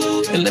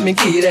and let me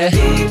give you that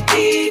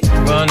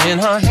running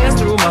her hands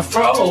through my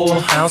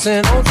fro,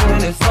 bouncing on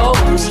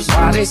 24s.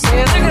 Why they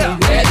saying I'm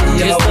ready?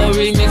 It's the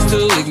remix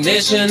to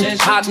Ignition,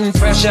 hot and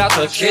fresh out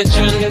the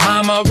kitchen.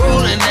 Mama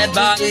rolling that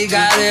body,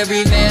 got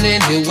every man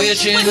in here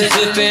wishing.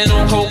 Sipping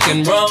on coke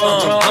and rum,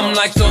 I'm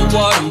like, so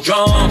what, I'm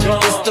drunk.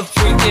 It's the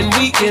freaking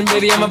weekend,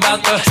 baby, I'm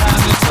about to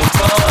have it some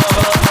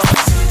fun.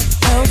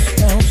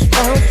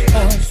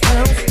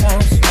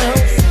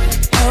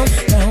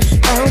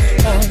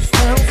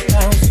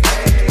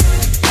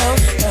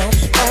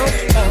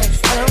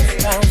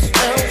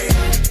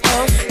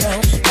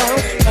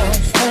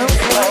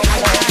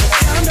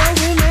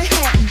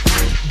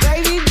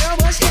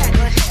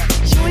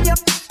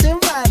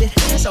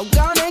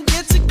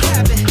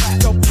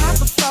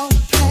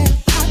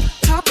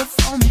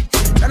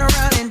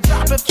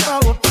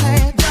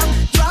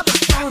 Drop it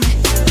for me.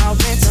 I'll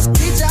rent some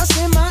beach house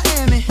in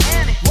Miami.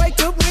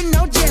 Wake up with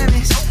no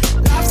jammies.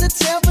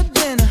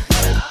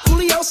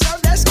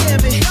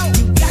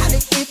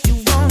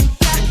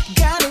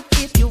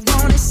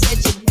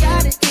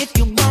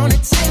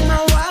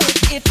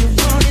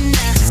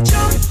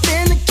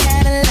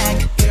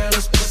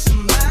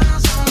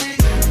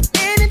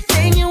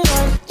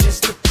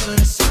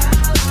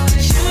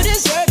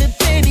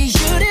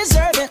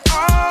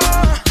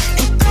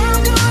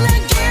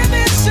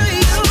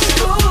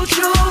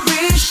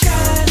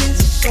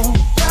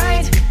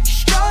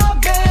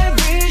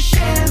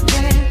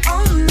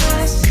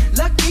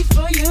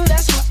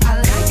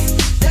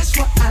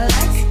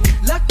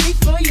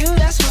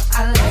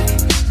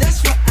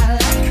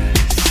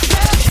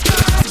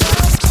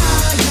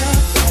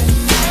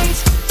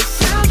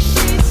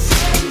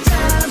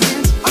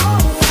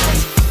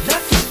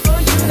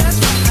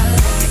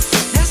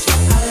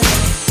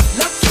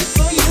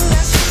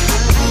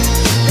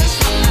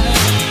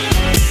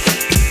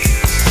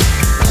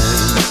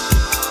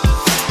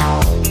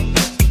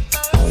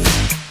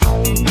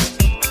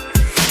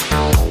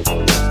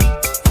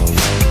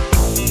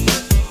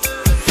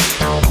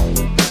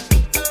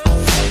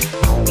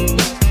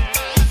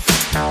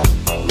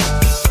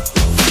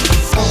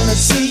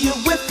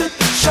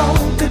 show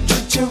could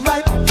treat you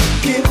right.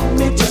 Give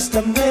me just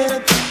a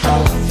minute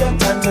of your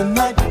time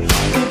tonight.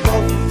 We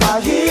both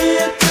are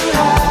here to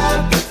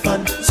have the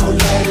fun, so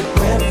let it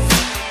rip.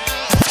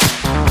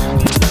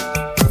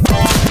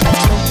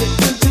 Don't get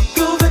into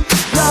grooving,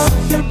 love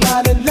your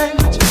body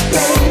language.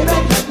 Baby,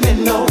 let me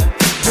know.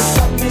 You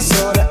got me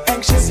sorta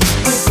anxious.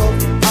 We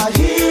both are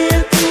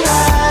here to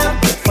have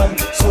the fun,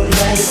 so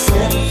let it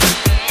rip.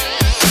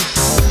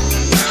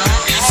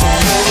 So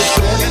let it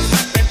rip.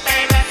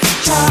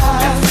 Child,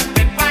 let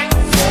it rip.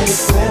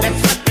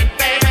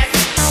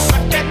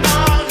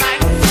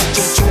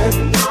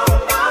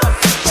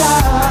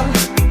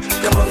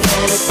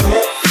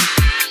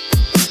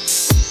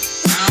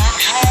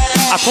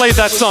 I played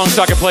that song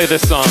so I can play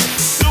this song.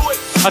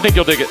 I think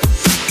you'll dig it.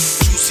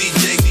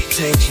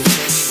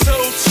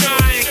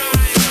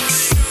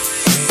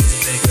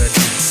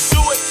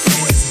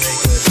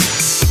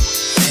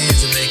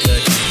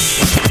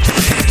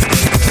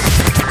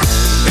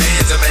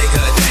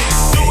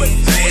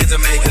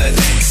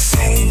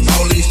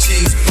 All these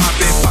cheeks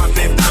poppin',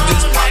 poppin', I'm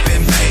just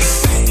poppin', bang.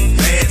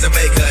 Bands to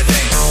make her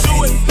dance.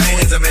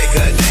 Bands to make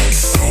her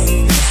dance.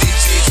 These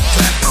cheeks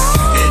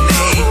clappin', and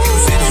they ain't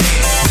using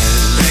hands.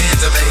 Bands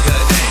to make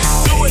her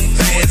dance.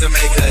 Bands to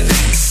make her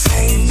dance.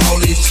 All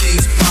these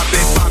cheeks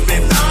poppin',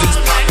 poppin', I'm just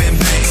poppin',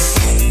 bang.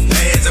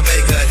 Bands to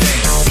make her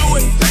dance.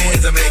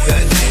 Bands to make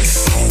her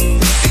dance.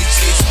 These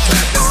cheeks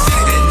clappin',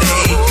 and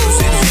they ain't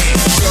using hands.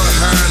 Short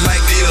hair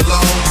like need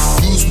alone.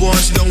 Use one,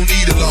 she don't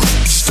need a long.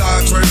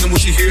 Start twerking when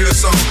she hear a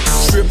song.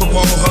 Strip up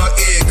all her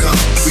income.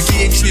 We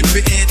get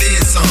trippin' and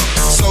then some.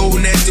 So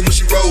nasty when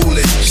she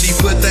rollin'. She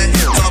put that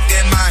top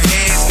in my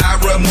hands. I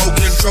remote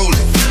control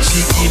it.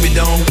 She keep it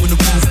on when the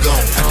roof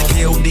gone. At the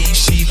KOD,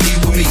 she be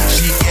with me.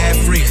 She got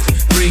friends.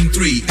 Bring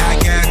three. I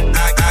got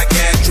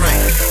drink.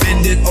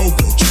 Bend it over.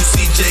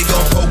 Juicy J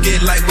gon' poke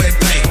it like wet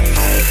paint.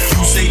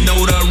 You say no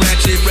to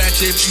ratchet.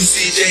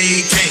 Juicy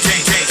J can't.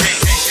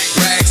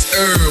 Racks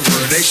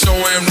everywhere. They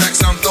showin'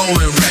 racks. I'm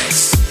throwing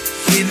racks.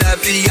 In a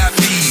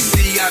VIP,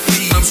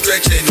 I'm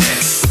stretching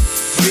that.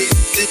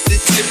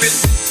 Tippin',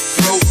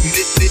 broke,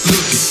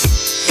 looking.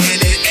 And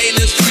it ain't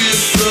a strip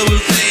club,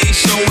 they ain't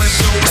showing.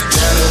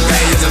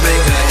 Bands to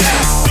make her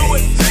dance.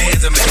 Bands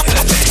to make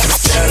her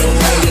dance.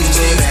 All these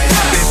chicks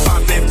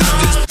poppin', I'm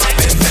just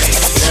poppin', bang.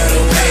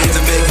 Bands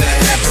to make her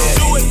dance.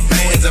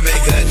 Bands to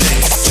make her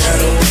dance. And they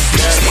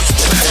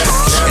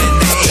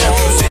ain't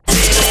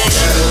using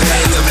hands.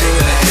 Bands to make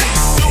her dance.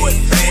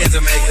 Bands to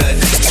make her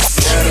dance.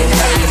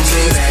 All these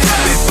chicks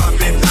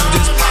poppin', I'm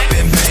just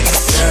poppin', bang.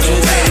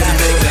 Bands to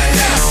make her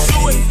dance.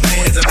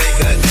 Bands to make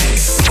her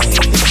dance.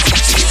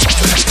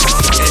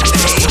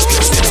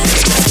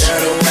 Girl,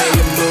 the way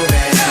you move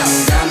it,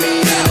 got me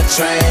in a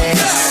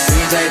trance.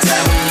 DJ,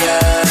 turn me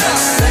up.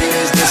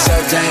 Ladies, this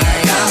your jam.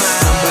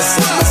 I'm a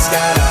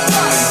superstar.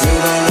 You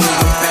gon' lose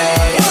the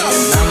fame.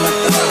 And I'ma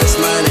throw this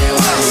money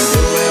while you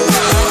do it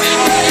with your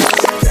hands.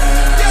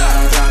 Girl,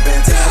 drop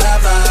it to the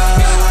floor.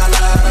 I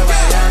love the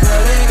way you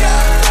put it,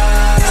 girl.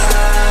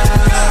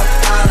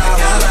 All I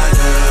wanna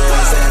do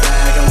is sit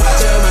back and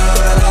watch you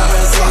move it up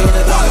and see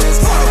the boys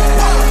come.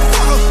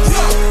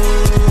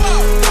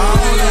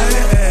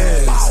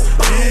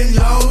 In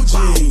your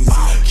jeans,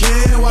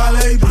 Ken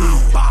Wale B,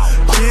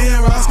 Ken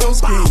Roscoe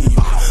scheme.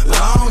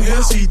 Long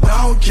hair, she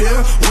don't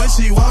care. When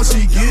she walks,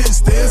 she gets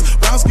this.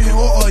 Brown skin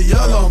or a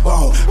yellow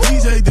bone.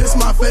 DJ, this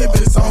my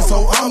favorite song,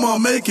 so I'ma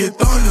make it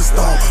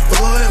thunderstorm.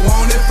 Blood,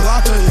 want it,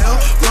 block her hell.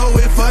 Blow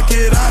it, fuck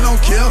it, I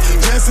don't care.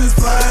 Dresses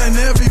flying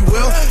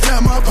everywhere.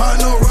 Got my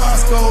partner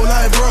Roscoe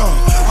like, bro,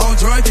 I'm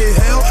drunk as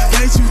hell.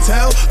 Can't you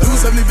tell? Do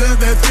 70 bands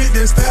that fit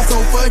this stat so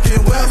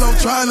fucking well. I'm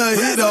tryna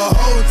hit a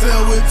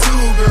hotel with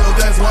two girls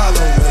that's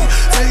wallow me.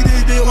 Take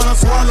this dick when I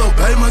swallow.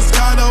 Pay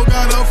Moscato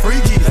got a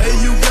freaky. Hey,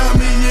 you got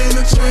me in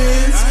the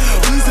trance.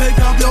 Please take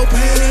off your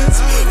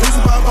pants. Please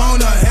pop on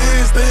the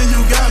handstand.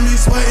 You got me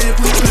sweating.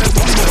 Please let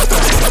me know.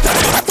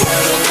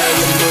 Girl, the way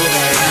you move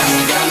it,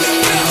 got me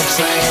in a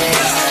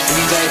trance.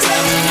 DJ,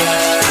 turn me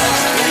up.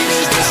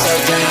 Ladies, this your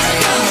jam.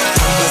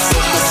 I'm a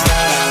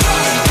superstar.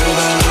 You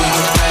gon' lose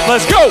the fame.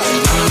 Let's go.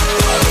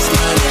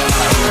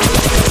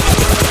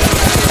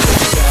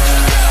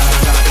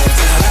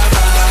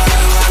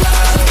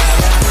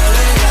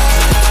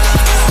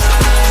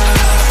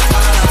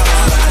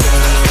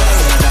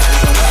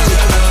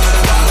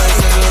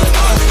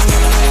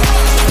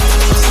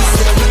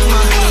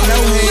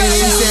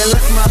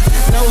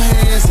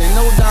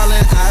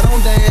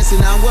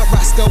 And I'm with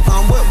Roscoe,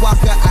 I'm with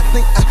Walker. I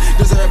think I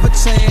deserve a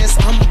chance.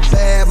 I'm a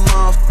bad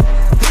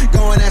motherfucker.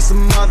 Going at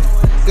some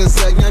motherfuckers,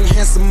 a young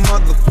handsome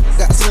mother.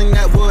 Got sling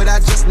that wood,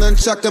 I just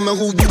nunchuck them. And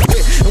who you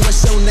with? And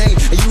what's your name?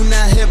 And you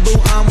not hip, boo,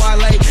 I'm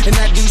Wale. And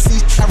that DC,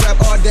 I rap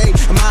all day.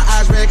 And my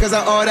eyes red cause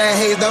of all that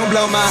haze. Don't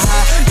blow my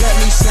high, let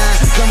me shine.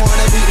 Come on,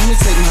 that beat, let me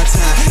take my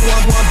time. You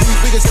want one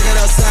beat, we can take it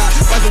outside.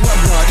 Like what,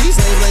 bro?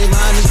 These ain't lame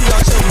mine. You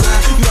out your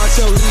mind, you out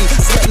your lead.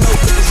 Sweat no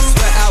bitches, you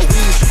sweat out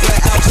weed. Sweat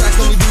out tracks,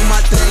 let me do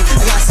my thing.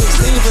 I got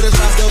 16 for this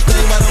Roscoe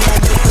thing, but I'm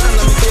almost done.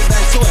 Let me get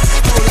back to it.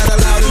 Whole lot of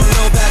loud and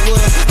no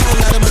backwood. Whole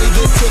lot of money,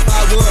 this tip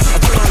I would. I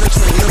put on the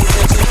train, little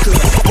bitch, you could.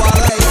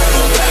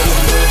 Wale.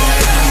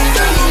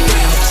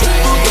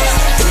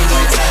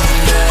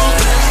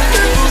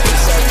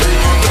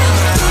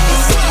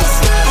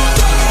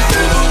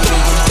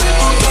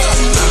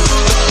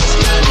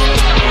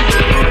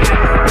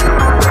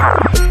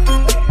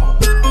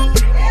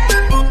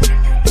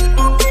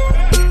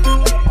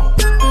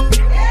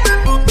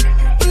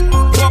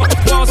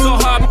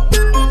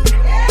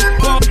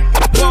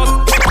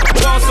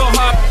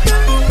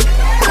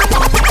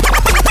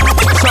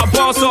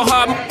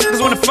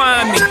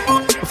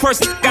 But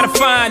first, you gotta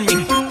find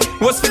me.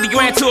 What's 50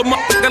 grand to a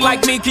motherfucker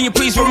like me? Can you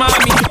please remind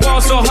me?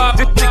 Ball so hard,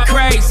 this shit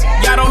crazy.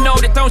 Y'all don't know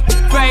that don't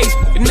phase.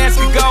 And that's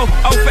we go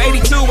 0 for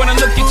 82 when I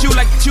look at you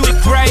like you the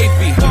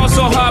gravy. Ball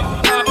so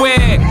hard,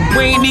 where?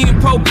 We ain't even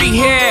Pope be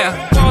here.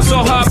 Ball so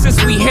hard since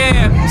we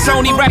here. It's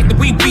only right that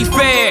we be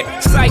fair.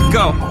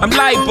 Psycho, I'm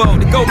liable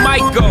to go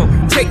Michael.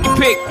 Take your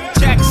pick.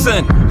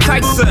 Jackson,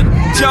 Tyson,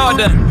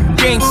 Jordan.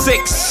 Game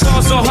 6,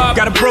 ball so hard,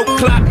 got a broke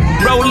clock.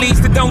 Rollies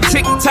that don't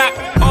tick tock.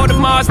 All the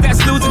Mars that's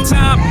losing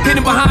time.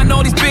 Hidden behind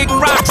all these big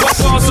rocks.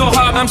 Ball so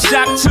hard, I'm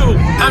shocked too.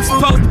 I'm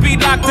supposed to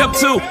be locked up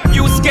too.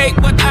 You escape,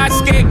 but I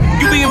escape.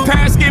 You be in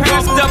Paris, get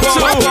roughed up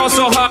too. Ball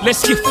so hard,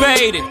 let's get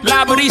faded.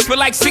 Liberties for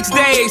like 6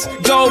 days.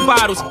 Gold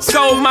bottles,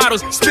 soul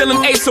models,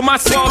 spilling ace on my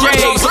sick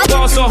days.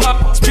 Ball so hard,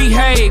 let's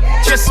behave.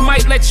 Just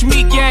might let you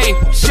meet gay.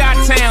 Shot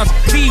towns,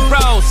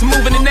 B-rolls,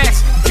 moving the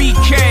next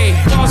BK.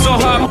 Ball so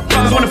hard,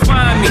 brothers wanna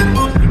find me.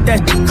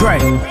 That's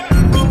great.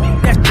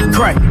 That's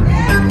great.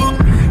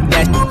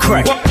 That's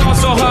great. Ball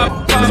so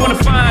hard, brothers wanna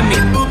find me.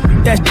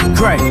 That's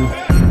great.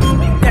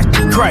 That's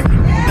great.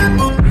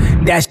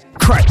 That's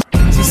great.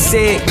 She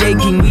said, yeah,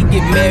 can we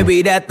get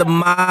married at the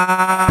mall?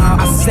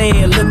 I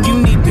said, look, you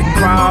need to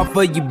crawl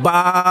for your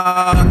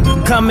bar.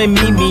 Come and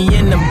meet me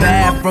in the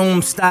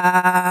bathroom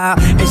style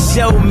and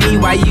show me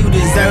why you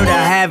deserve to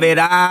have it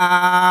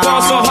all.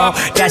 Ball so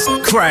hard. That's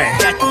crack.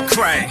 That's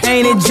crack.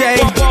 Ain't it, Jay?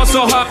 Ball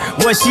so hard.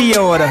 What she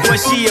order? What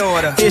she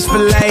order? Fish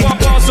fillet.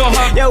 Ball so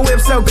hard. Your whip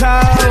so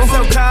cold.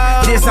 So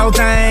cold. This whole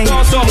thing.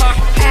 Ball so hard.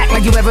 Act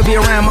like you ever be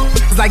around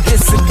like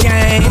this a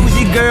game.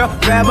 Who's your girl?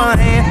 Grab her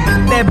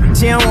hand. That bitch,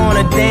 she don't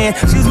wanna dance.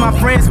 She's my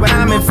friends, but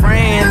I'm in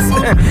France.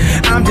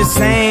 I'm just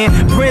saying,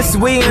 Prince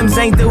Williams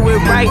ain't do it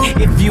right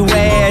if you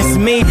ask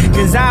me.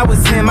 Cause I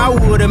was him, I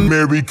would've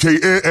Mary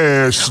Kate and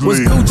Ashley. Was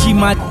Gucci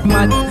my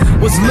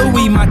was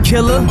Louis my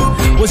killer?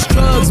 Was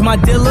drugs my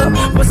dealer?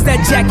 What's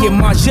that jacket,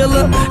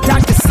 Margilla?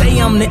 Doctors say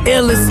I'm the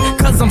illest,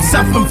 cause I'm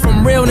suffering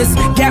from realness.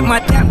 Got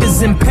my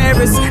rappers in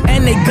Paris,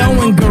 and they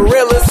going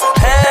gorillas.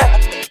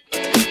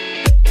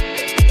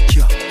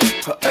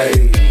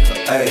 Hey,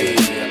 hey,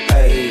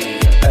 hey,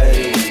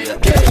 hey,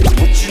 hey.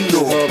 What you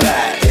know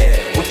about that?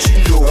 What you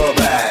know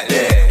about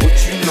that? What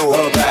you know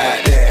about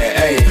that?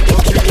 Hey,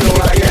 what you know?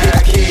 I got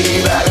a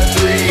key by the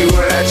 3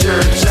 where that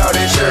church out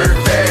in church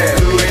bad.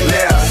 Who ain't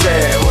left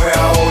sad? Where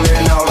I'm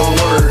holding all the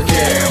work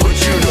at? What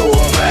you know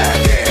about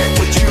that?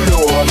 What you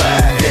know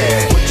about that?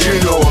 What you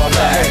know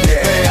about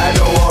that? Hey, I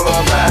know all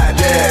about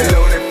that.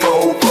 Loaded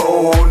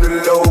 4-4 on the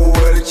low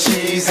where the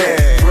cheese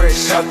at.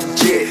 Fresh out the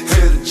jet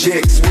to the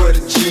chicks where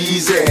the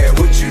G's at.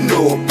 What you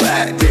know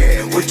about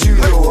that? What you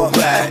know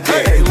about that?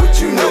 Hey,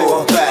 what you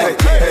know about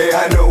that? Hey,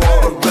 I know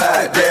all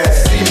about that.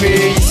 See me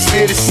in your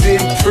city,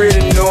 sitting pretty,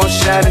 no I'm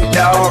shining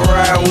dog.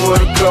 Riding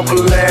with a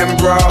couple Latin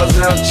bras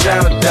and I'm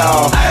China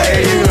dog.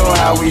 Hey, you know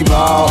how we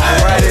ball.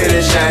 Right in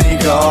the shiny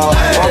car.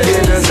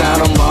 Walking the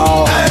China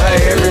mall.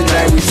 Hey,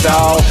 everything we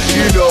saw.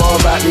 You know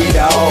about me,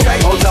 dog.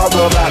 Don't talk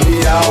about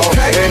me, dog.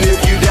 And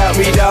if you doubt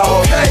me,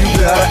 dog, you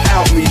better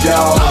out me,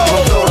 dog.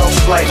 Don't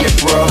slight me,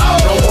 bro.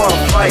 Don't wanna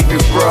fight me,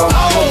 bro.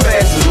 Don't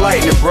pass is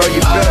lightning, bro.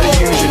 You better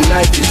use your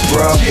Nikes,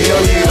 bro. Yo,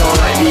 you don't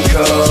like me,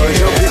 cuz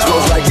your bitch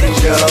goes like the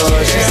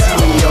judge. She see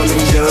me on the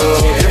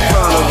dub in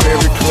front of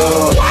every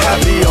club. I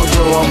be on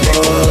throwing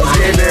buzz,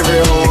 give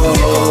every hoe a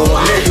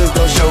hug. Niggas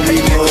don't show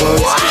me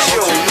mugs.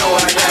 You don't know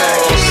I got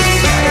it.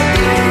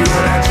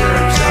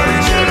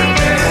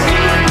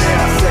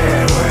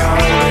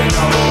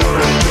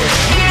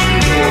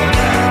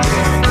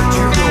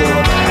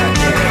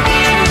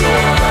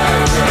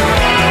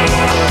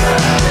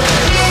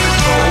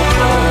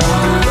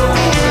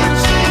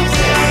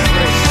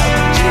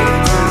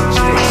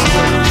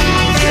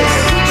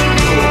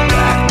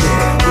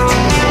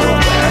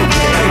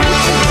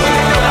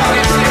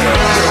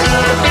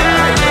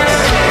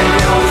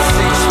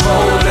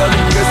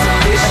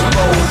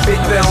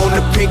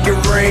 Pinky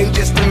ring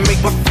just to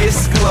make my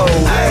fist glow.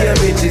 Yeah,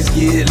 bitches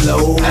get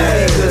low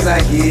because I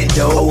get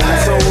dough.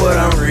 So what?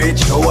 I'm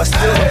rich, oh, I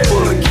still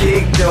full of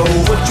kick though.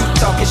 What you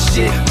talking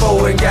shit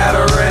for and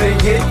gotta run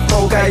and hit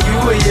for? Got you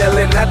were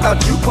yelling, I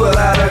thought you pull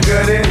out a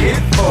gun and hit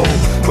for.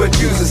 But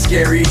you's a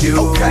scary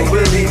dude,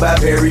 believe by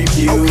very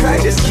few.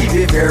 Just keep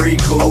it very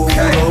cool,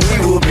 we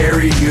will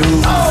bury you.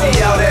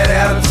 See all that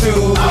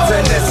attitude is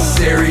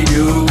unnecessary,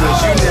 dude.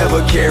 Cause you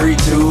never carry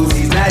tools,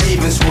 he's not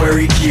even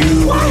sweary cute.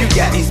 You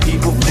got these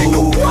people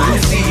fooled, who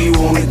see you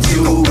on the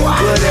tube,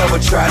 whatever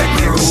try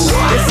to cruise.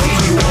 Let's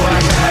see you on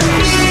the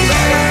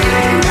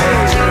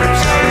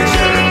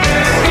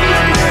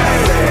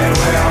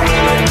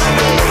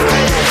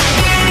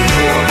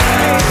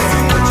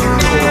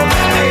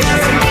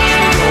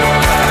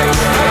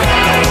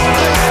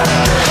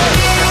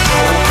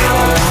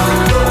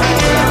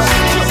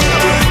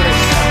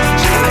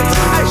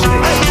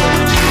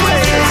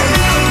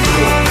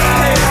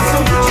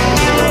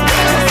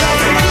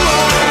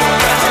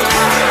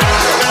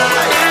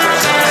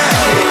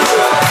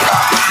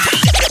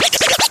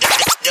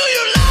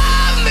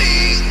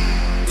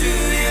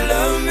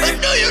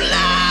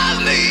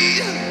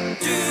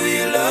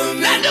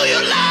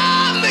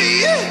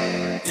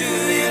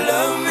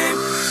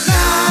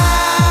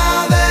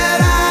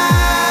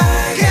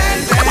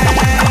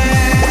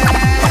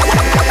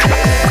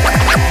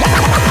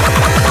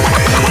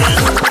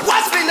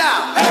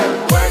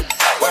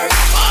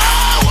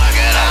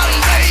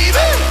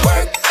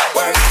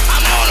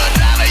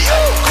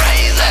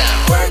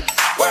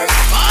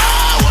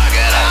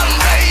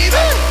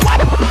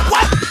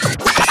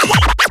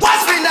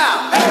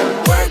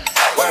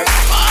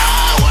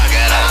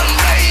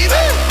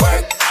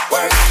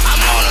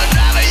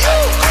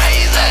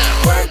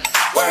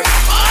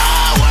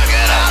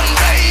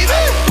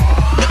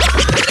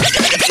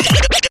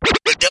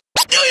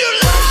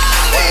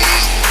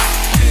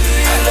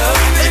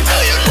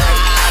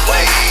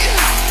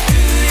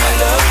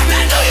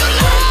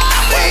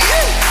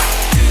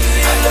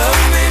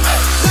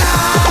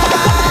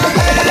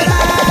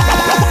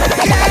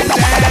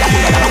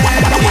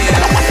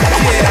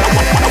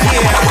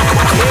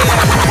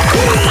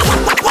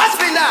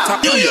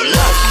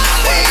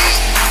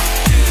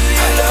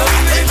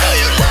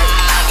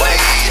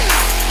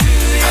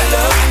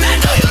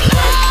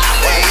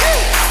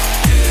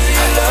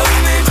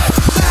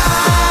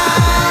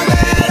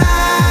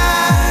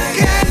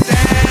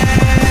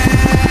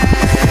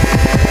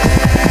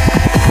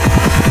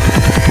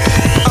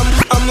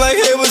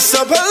what's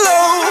up,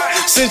 hello?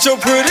 Since you're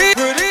pretty,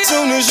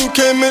 soon as you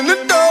came in the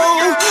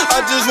door.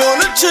 I just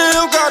wanna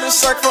chill, got a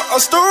sack for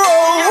us to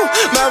roll.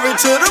 Married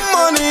to the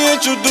money,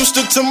 introduced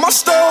her to my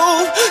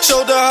stove.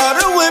 Showed her how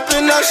to whip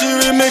it, now she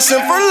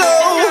remixing for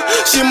low.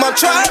 She my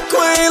track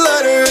queen,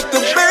 let her hit the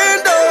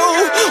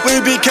bando. We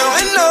be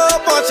counting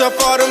up, watch how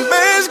far them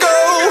bands go.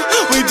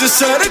 We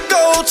just set a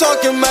goal,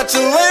 talking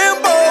matching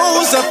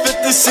Lambos. At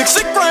 56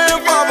 a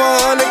gram,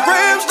 500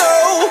 grams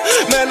though.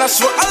 Man, I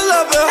swear I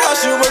love her, how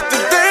she work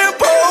the damn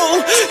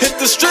pole. Hit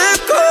the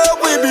strip club,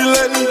 we be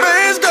letting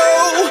bands go.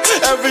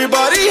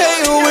 Everybody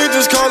hating, we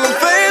just call them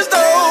fans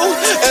though.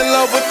 In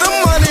love with the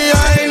money,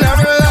 I ain't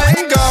never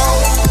letting go.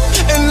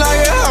 And I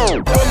get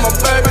home with my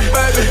baby.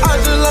 I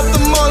just left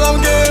the mall,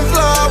 I'm getting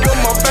fly with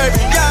my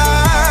baby,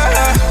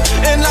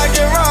 yeah. And I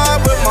get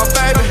ride with my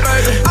baby.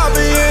 I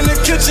be in the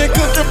kitchen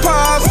cooking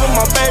pies with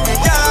my baby,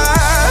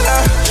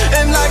 yeah.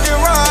 And I get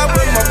ride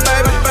with my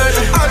baby.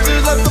 I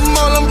just left the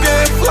mall, I'm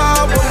getting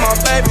fly with my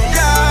baby,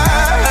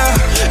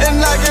 yeah. And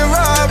I get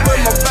ride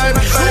with my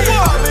baby.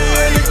 I be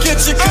in the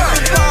kitchen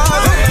cooking pies.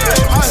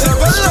 I said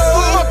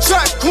hello, my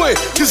track queen,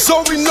 cause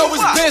all we know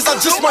is Benz. I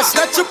just might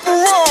snatch a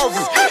Ferrari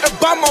and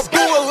buy my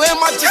boo a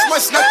lamb. I just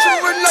might snatch her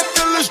a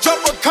necklace,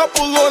 drop a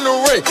couple on the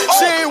ring.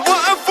 She ain't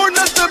wantin' for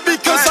nothing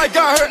because I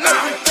got her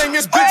everything.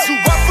 It's been too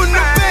rough in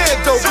the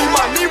band though.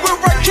 Remind me where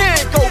I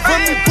can't go.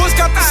 When me boys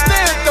got the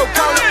stand though.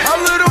 Count up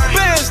how little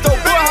bands though.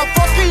 Boy, how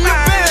fucking your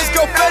bands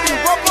go. Fetty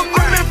rough, I'm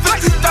living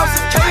 50,000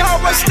 K. How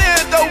I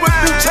stand though. If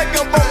you check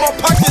up on my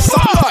pockets,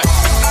 I'm like.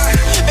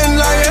 And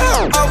I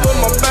am out with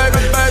my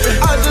baby.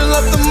 I just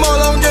left the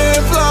mall, I'm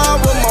getting fly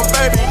with my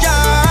baby,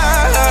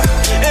 yeah.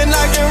 And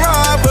I can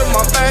ride with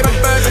my baby.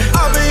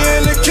 I be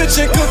in the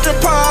kitchen cooking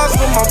pies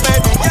with my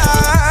baby,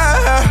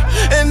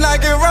 yeah. And I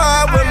can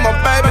ride with my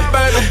baby.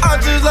 I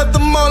just left the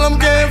mall, I'm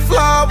getting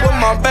fly with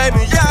my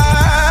baby,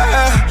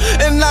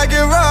 yeah. And I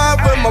can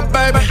ride with my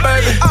baby.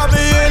 I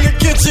be in the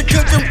kitchen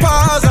cooking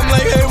pies. I'm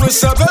like, hey,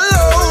 what's up,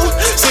 hello?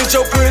 Since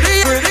you're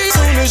pretty,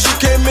 soon as you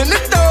came in the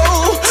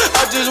door.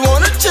 I just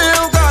wanna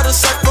chill, got a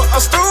sack for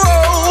us to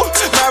roll.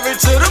 Married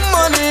to the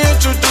money,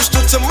 introduced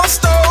her to my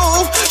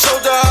stove.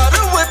 Showed her how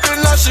to whip it,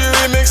 now she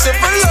remixing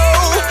for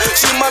low.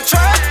 She my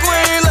track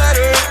queen, let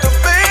her hit the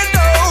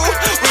bando.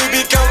 We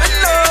be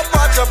counting up,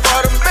 watch how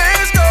far them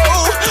bands go.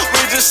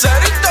 We just set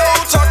it though,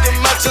 talking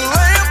matching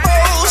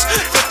Lambos.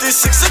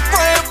 56 a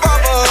gram,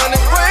 500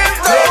 grams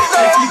though.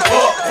 If you go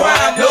up, why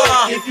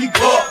not? If you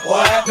go up,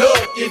 why not?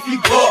 If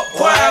you go up,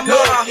 why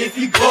not? If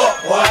you go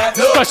up, why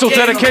not? Special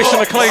dedication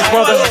to Clay's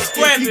brother. If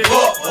you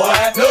go up,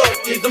 why not?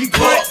 If you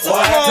go up,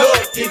 why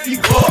not? If you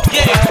go up,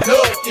 why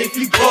not? If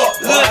you go up,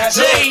 why not?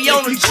 J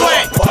on the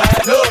track. Why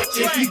not?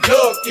 If you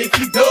go, if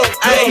you go,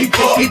 if you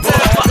go, it's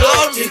time for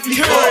all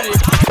security.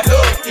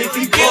 If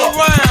you get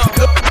around,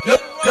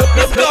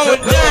 it's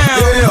going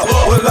down. Yeah,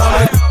 well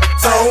I'm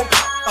zone,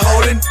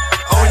 holding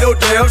on your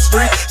damn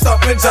street,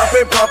 stomping,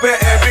 jumping, pumping,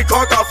 every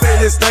car off in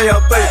this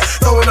damn thing.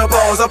 Throwing the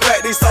balls up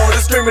at these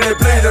soldiers, screaming and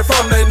bleeding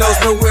from their nose.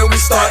 But when we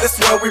start, that's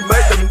where we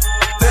make them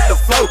hit the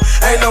flow.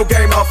 Ain't no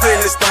game off in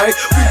this thing.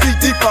 We be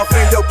deep off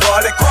in your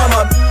party.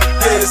 Crime,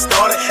 get it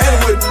started, and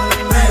it would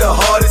be the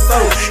hardest. So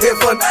if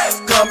a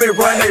come and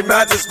run they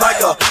mouth just like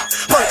a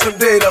punch them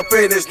dead up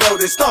in his nose,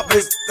 they stomp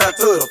his down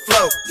to the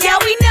floor. Yeah,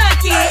 we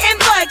nucky and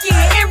bucky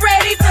and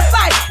ready to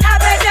fight.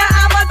 I bet ya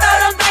I'ma throw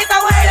them things, so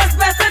haters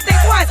best to think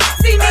twice.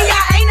 See me,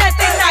 I ain't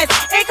nothing nice.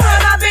 In club,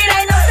 my beat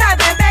ain't no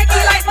stopping. Becky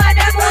like my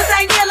dad's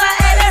Wu-Tang Killer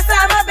and that's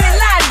Osama Bin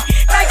Laden.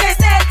 Like they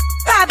said,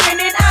 popping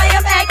and I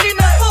am acting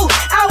a fool.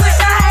 I wish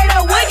I had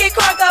a wicked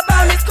crunk up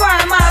on this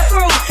crime, my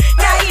crew.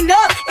 Now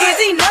enough is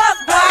enough,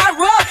 boy. I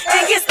rub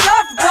and get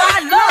stuffed,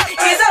 boy. Love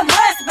is a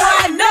must,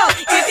 boy. No,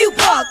 if you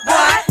buck,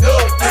 boy. No,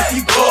 if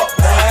you go up,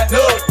 why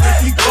not?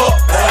 If you go up,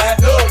 why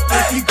not?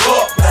 If you go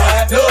up,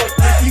 why not?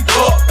 If you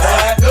go up,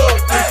 why not?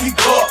 If you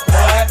go up,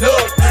 why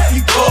not? If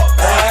you go up,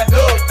 why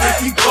not?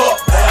 If you go up, why not? If you go up,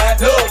 why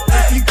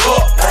not?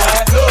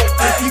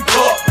 If you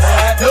go up,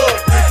 why not?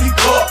 If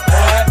you go up,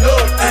 why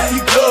not? If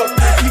you go, if you go,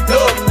 if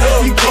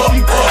you go,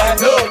 why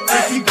not?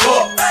 If you go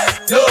up,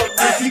 no,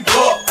 if you go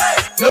up,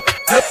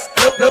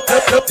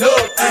 no,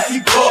 if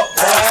you go up,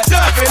 why?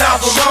 Jumping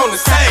off from on the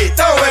stage,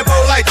 throwing bow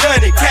like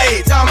Johnny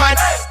Cage. All my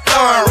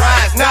throwing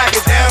rides,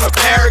 knocking down a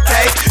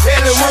barricade.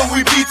 And then when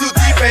we be too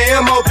deep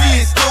and MOB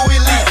is too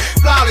elite.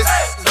 Flawless,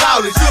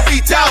 lawless, you'll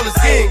be tallest,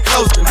 getting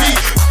close to me.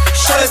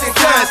 Shuzzing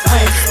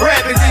constantly,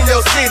 rapping in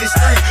your city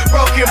street.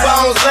 Broken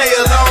bones lay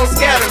alone,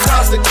 scattered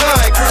across the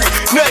concrete.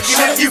 Nucking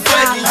if you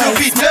fucking, you'll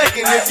be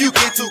ducking if you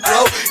get too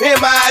close. In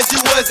my eyes,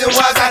 you wasn't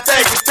wise, I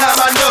think it's time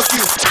I know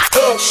you.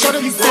 Show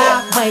them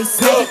sideways,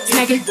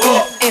 smack it in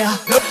the air.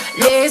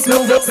 Legs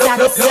moving side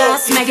to side,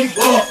 smack it in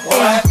the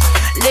air.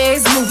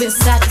 Legs moving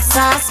side to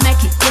side,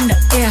 smack it in the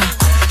air.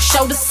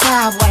 Shoulder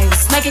sideways,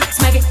 smack it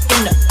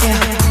in the air.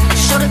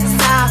 Shoulder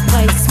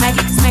sideways, smack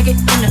it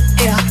in the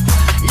air.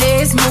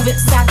 Legs moving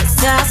side to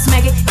side,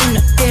 smack it in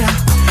the air.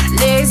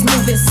 Legs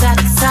moving side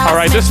to side. All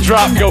right, this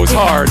drop goes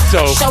hard,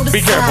 so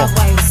be careful.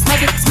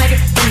 Smack it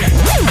in the air.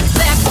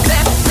 Clap,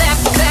 clap, clap,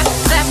 clap,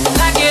 clap,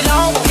 like you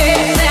don't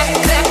care.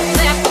 Clap, clap,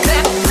 clap,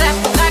 clap, clap.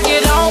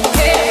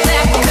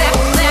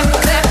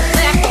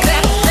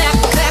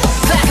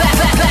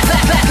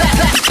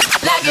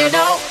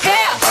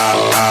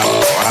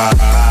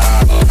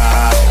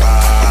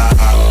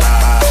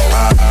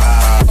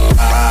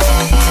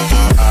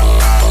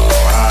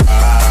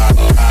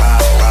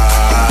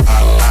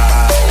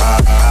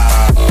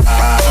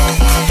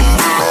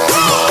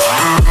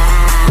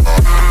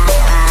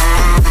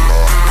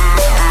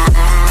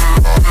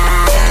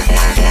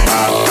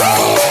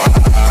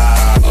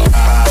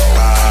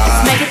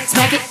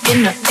 smack it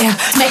in the air.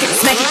 Smack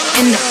it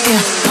in the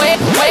air. Way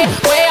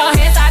your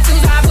hands, I do,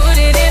 I put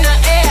it in the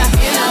air.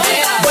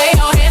 Way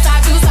your hands, I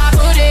do, I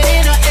put it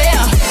in the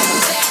air.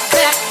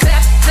 Clap,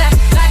 clap, clap,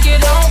 like you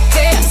don't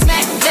care.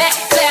 Smack that,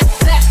 clap,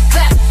 clap,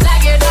 clap,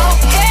 like you don't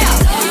care.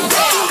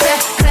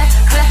 Clap, clap,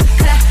 clap,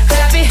 clap,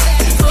 clap it.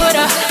 Foot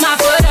up, my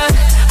foot up.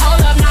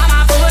 Hold up, now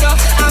my foot up.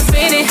 I'm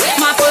spinning,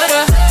 my foot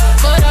up,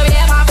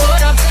 yeah, my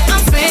foot up. I'm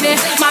spinning,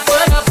 my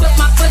foot up, put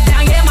my foot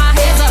down, yeah, my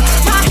hands up,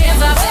 my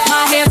hands up,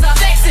 my hands up.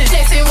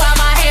 Flexing while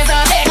my hands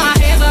up, my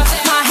hands up,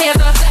 my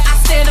hands up. I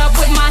stand up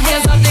with my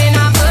hands up, then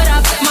I put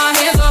up my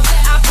hands up.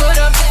 I put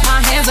up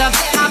my hands up,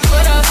 I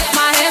put up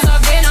my hands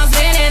up, then I'm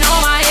spinning on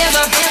my hands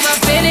up,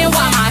 spinning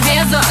while my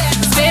hands up,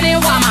 spinning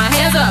while my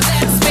hands up,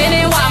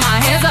 spinning while my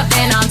hands up,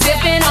 then I'm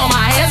dipping on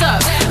my hands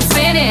up,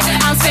 spinning,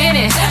 I'm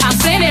spinning, I'm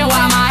spinning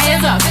while my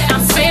hands up,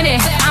 I'm spinning,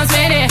 I'm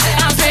spinning,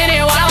 I'm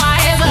spinning while my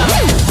hands up.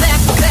 Clap,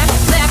 clap,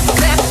 clap,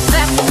 clap,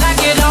 clap, like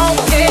you don't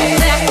care.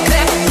 Clap,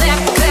 clap,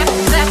 clap,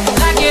 clap, clap,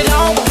 like you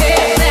don't care.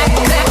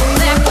 Clap,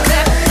 clap, clap, clap, clap, clap, clap,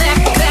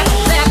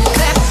 clap, clap,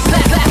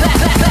 clap,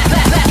 clap, clap, clap,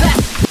 clap, clap,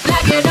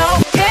 like you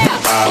don't care.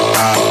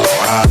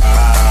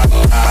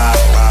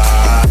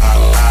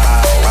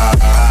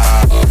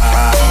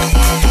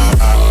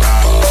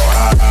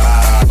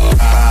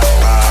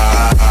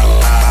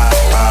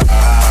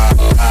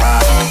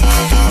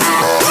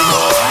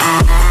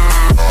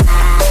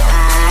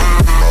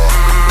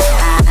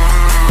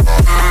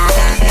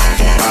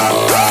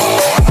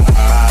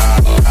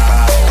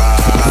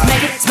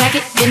 Smack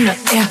it in the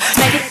air,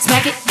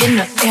 smack it in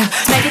the air,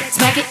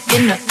 smack it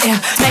in the air,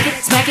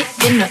 smack it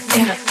in the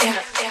air.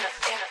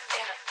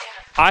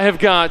 I have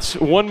got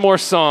one more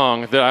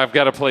song that I've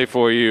got to play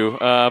for you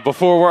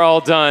before we're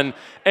all done.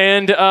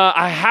 And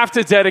I have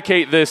to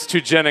dedicate this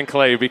to Jenn and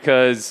Clay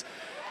because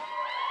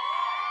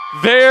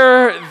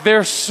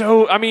they're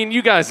so, I mean,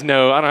 you guys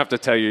know, I don't have to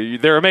tell you,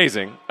 they're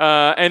amazing.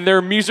 And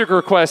their music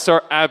requests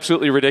are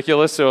absolutely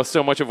ridiculous.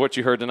 So much of what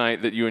you heard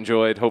tonight that you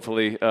enjoyed,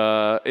 hopefully,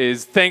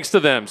 is thanks to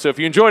them. So if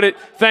you enjoyed it,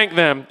 thank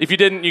them. If you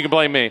didn't, you can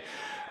blame me.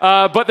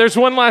 But there's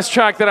one last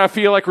track that I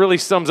feel like really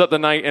sums up the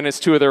night, and it's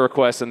two of their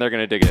requests, and they're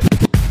going to dig it.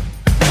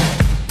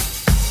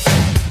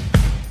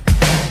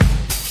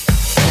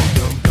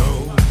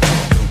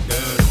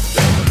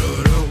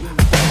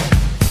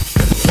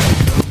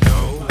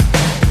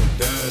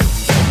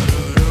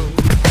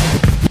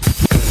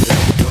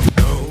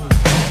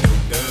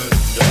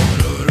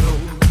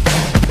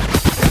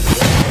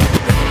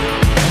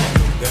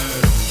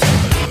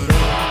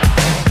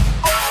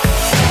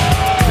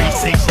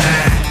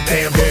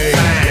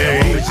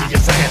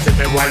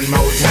 One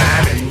more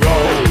time and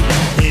roll.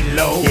 Get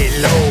low, get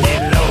low,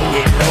 get low,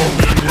 get low,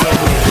 get low,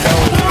 get low.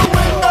 To the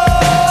window,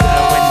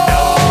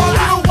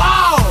 to the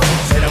wall,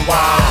 to the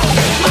wall.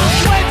 My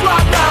sweat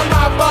drop down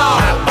my ball.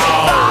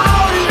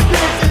 All these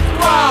bitches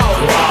crawl.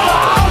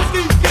 All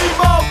these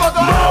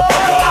motherfuckers.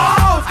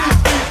 All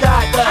these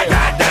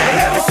goddamn.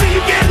 Let me see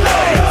you get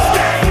low.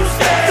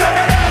 Turn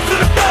that ass to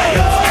the floor.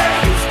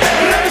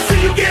 Let me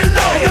see you get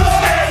low. Turn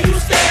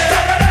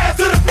that ass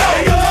to the floor.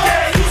 Turn that ass.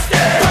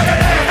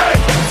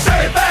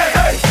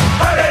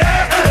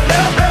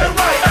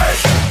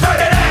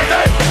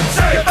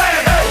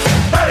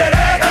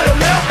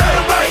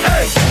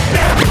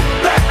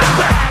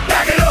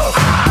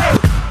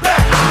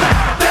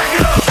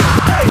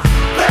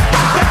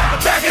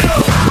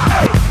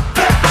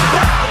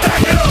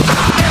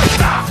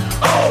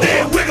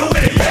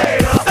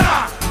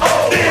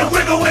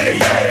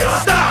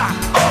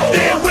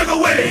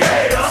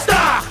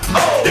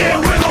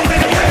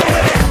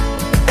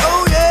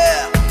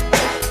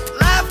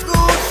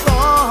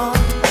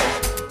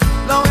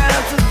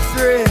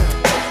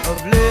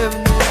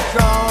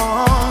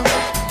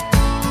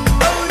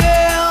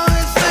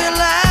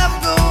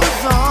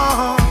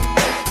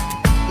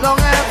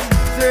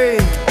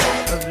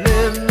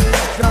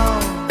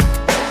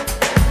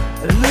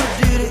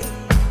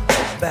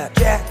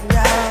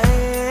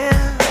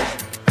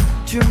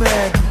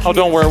 Oh,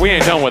 don't worry, we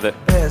ain't done with it.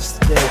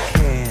 Best they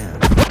can.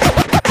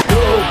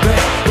 Go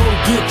back, go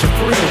get your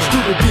friends.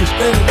 Stupid bitch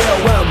standing there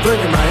while I'm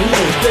drinking my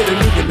hands. Steady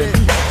looking at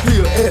me,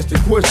 still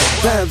asking questions.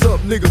 Time's up,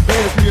 nigga,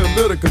 pass me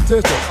another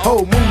contestant.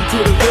 Oh, move to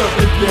the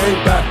left if you ain't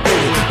back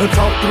ready. I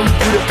talked 3,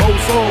 4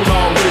 songs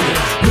already.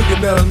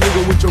 Looking at a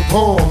nigga with your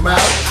palm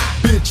out.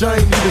 Bitch, I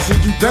ain't even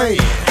seen you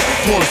dance.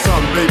 Twerk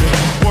something, baby.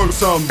 Work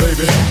something,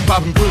 baby.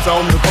 Poppin' pussy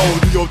on the pole,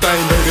 do your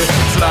thing, baby.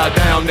 Slide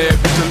down there,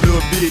 bitch, a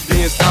little bit,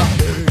 then stop.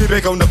 Get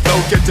back on the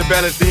floor, get your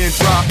balance, then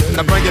drop.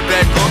 Now bring it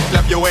back up,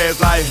 slap your ass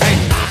like, hey.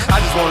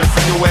 I just wanna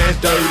see your ass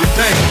dirty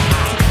thing.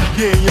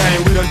 Yeah,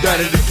 yeah, we done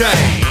done it again.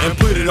 And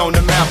put it on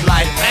the map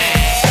like,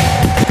 hey.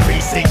 3,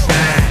 6, 9,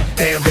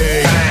 damn,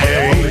 hey,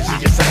 hey. Hold it to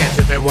your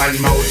hands if it one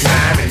more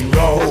time and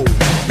roll.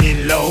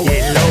 Get low,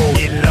 get low,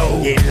 get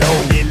low, get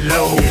low, get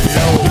low, get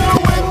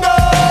low.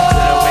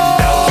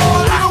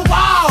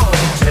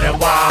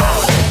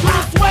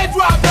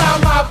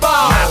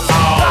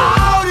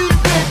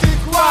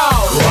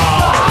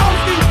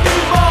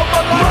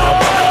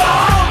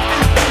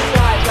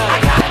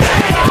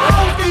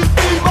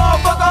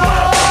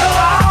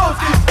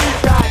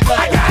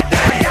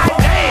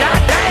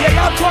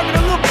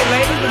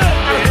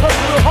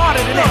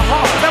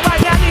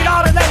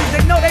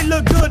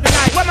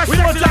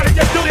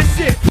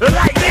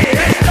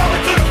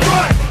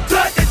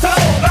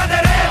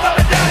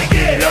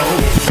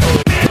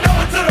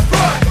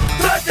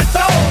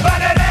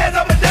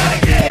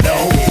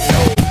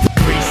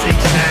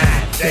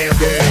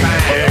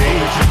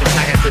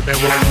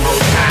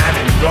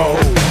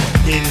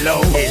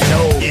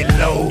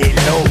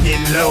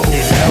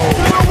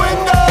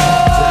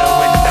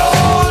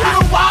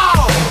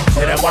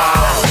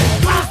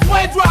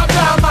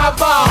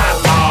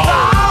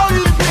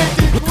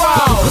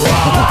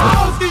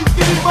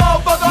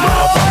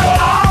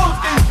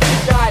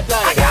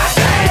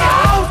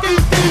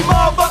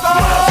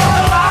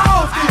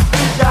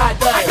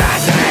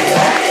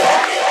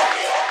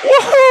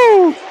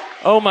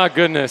 Oh my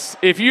goodness.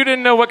 If you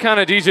didn't know what kind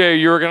of DJ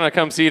you were going to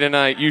come see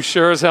tonight, you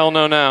sure as hell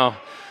know now.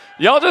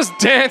 Y'all just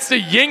danced to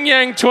Yin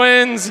Yang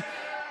Twins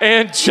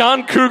and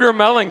John Cougar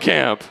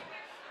Mellencamp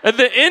at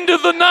the end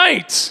of the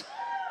night.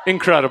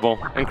 Incredible,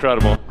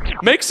 incredible.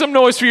 Make some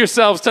noise for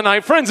yourselves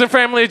tonight. Friends and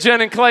family of Jenn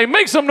and Clay,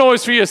 make some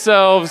noise for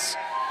yourselves.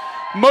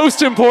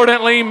 Most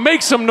importantly,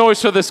 make some noise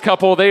for this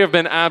couple. They have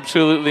been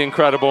absolutely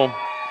incredible.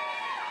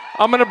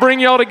 I'm going to bring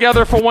y'all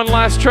together for one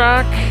last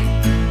track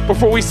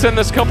before we send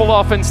this couple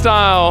off in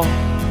style.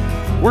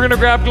 We're going to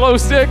grab glow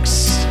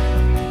sticks,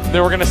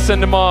 then we're going to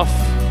send them off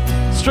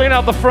straight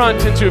out the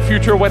front into a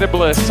future wedded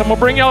bliss. I'm going to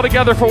bring y'all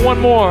together for one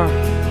more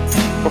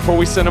before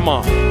we send them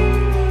off.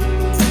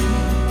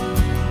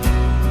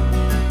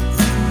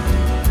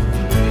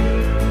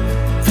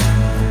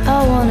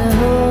 I wanna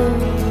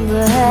hold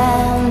the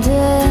hand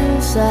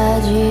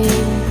inside you.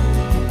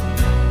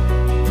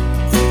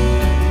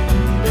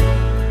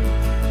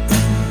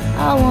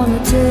 I wanna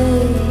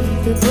take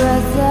the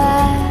breath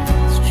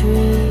that's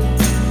true.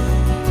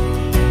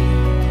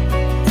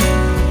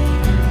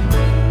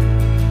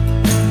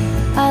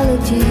 I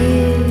look to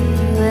you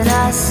and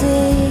I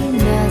see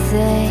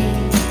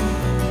nothing.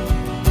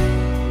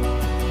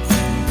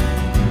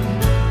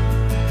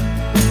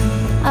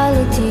 I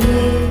look to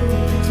you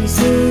to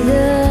see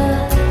the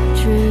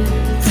truth.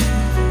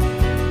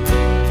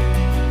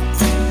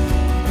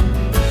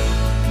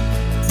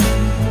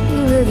 You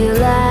live your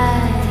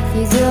life,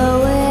 you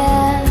go in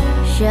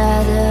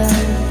shadow.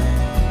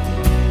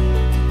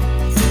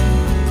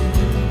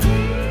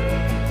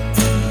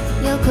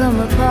 You'll come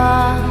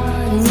apart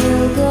and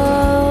you'll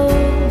go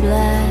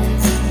black.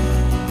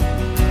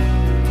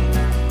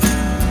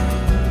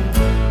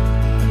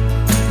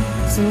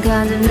 Some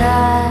kind of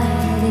night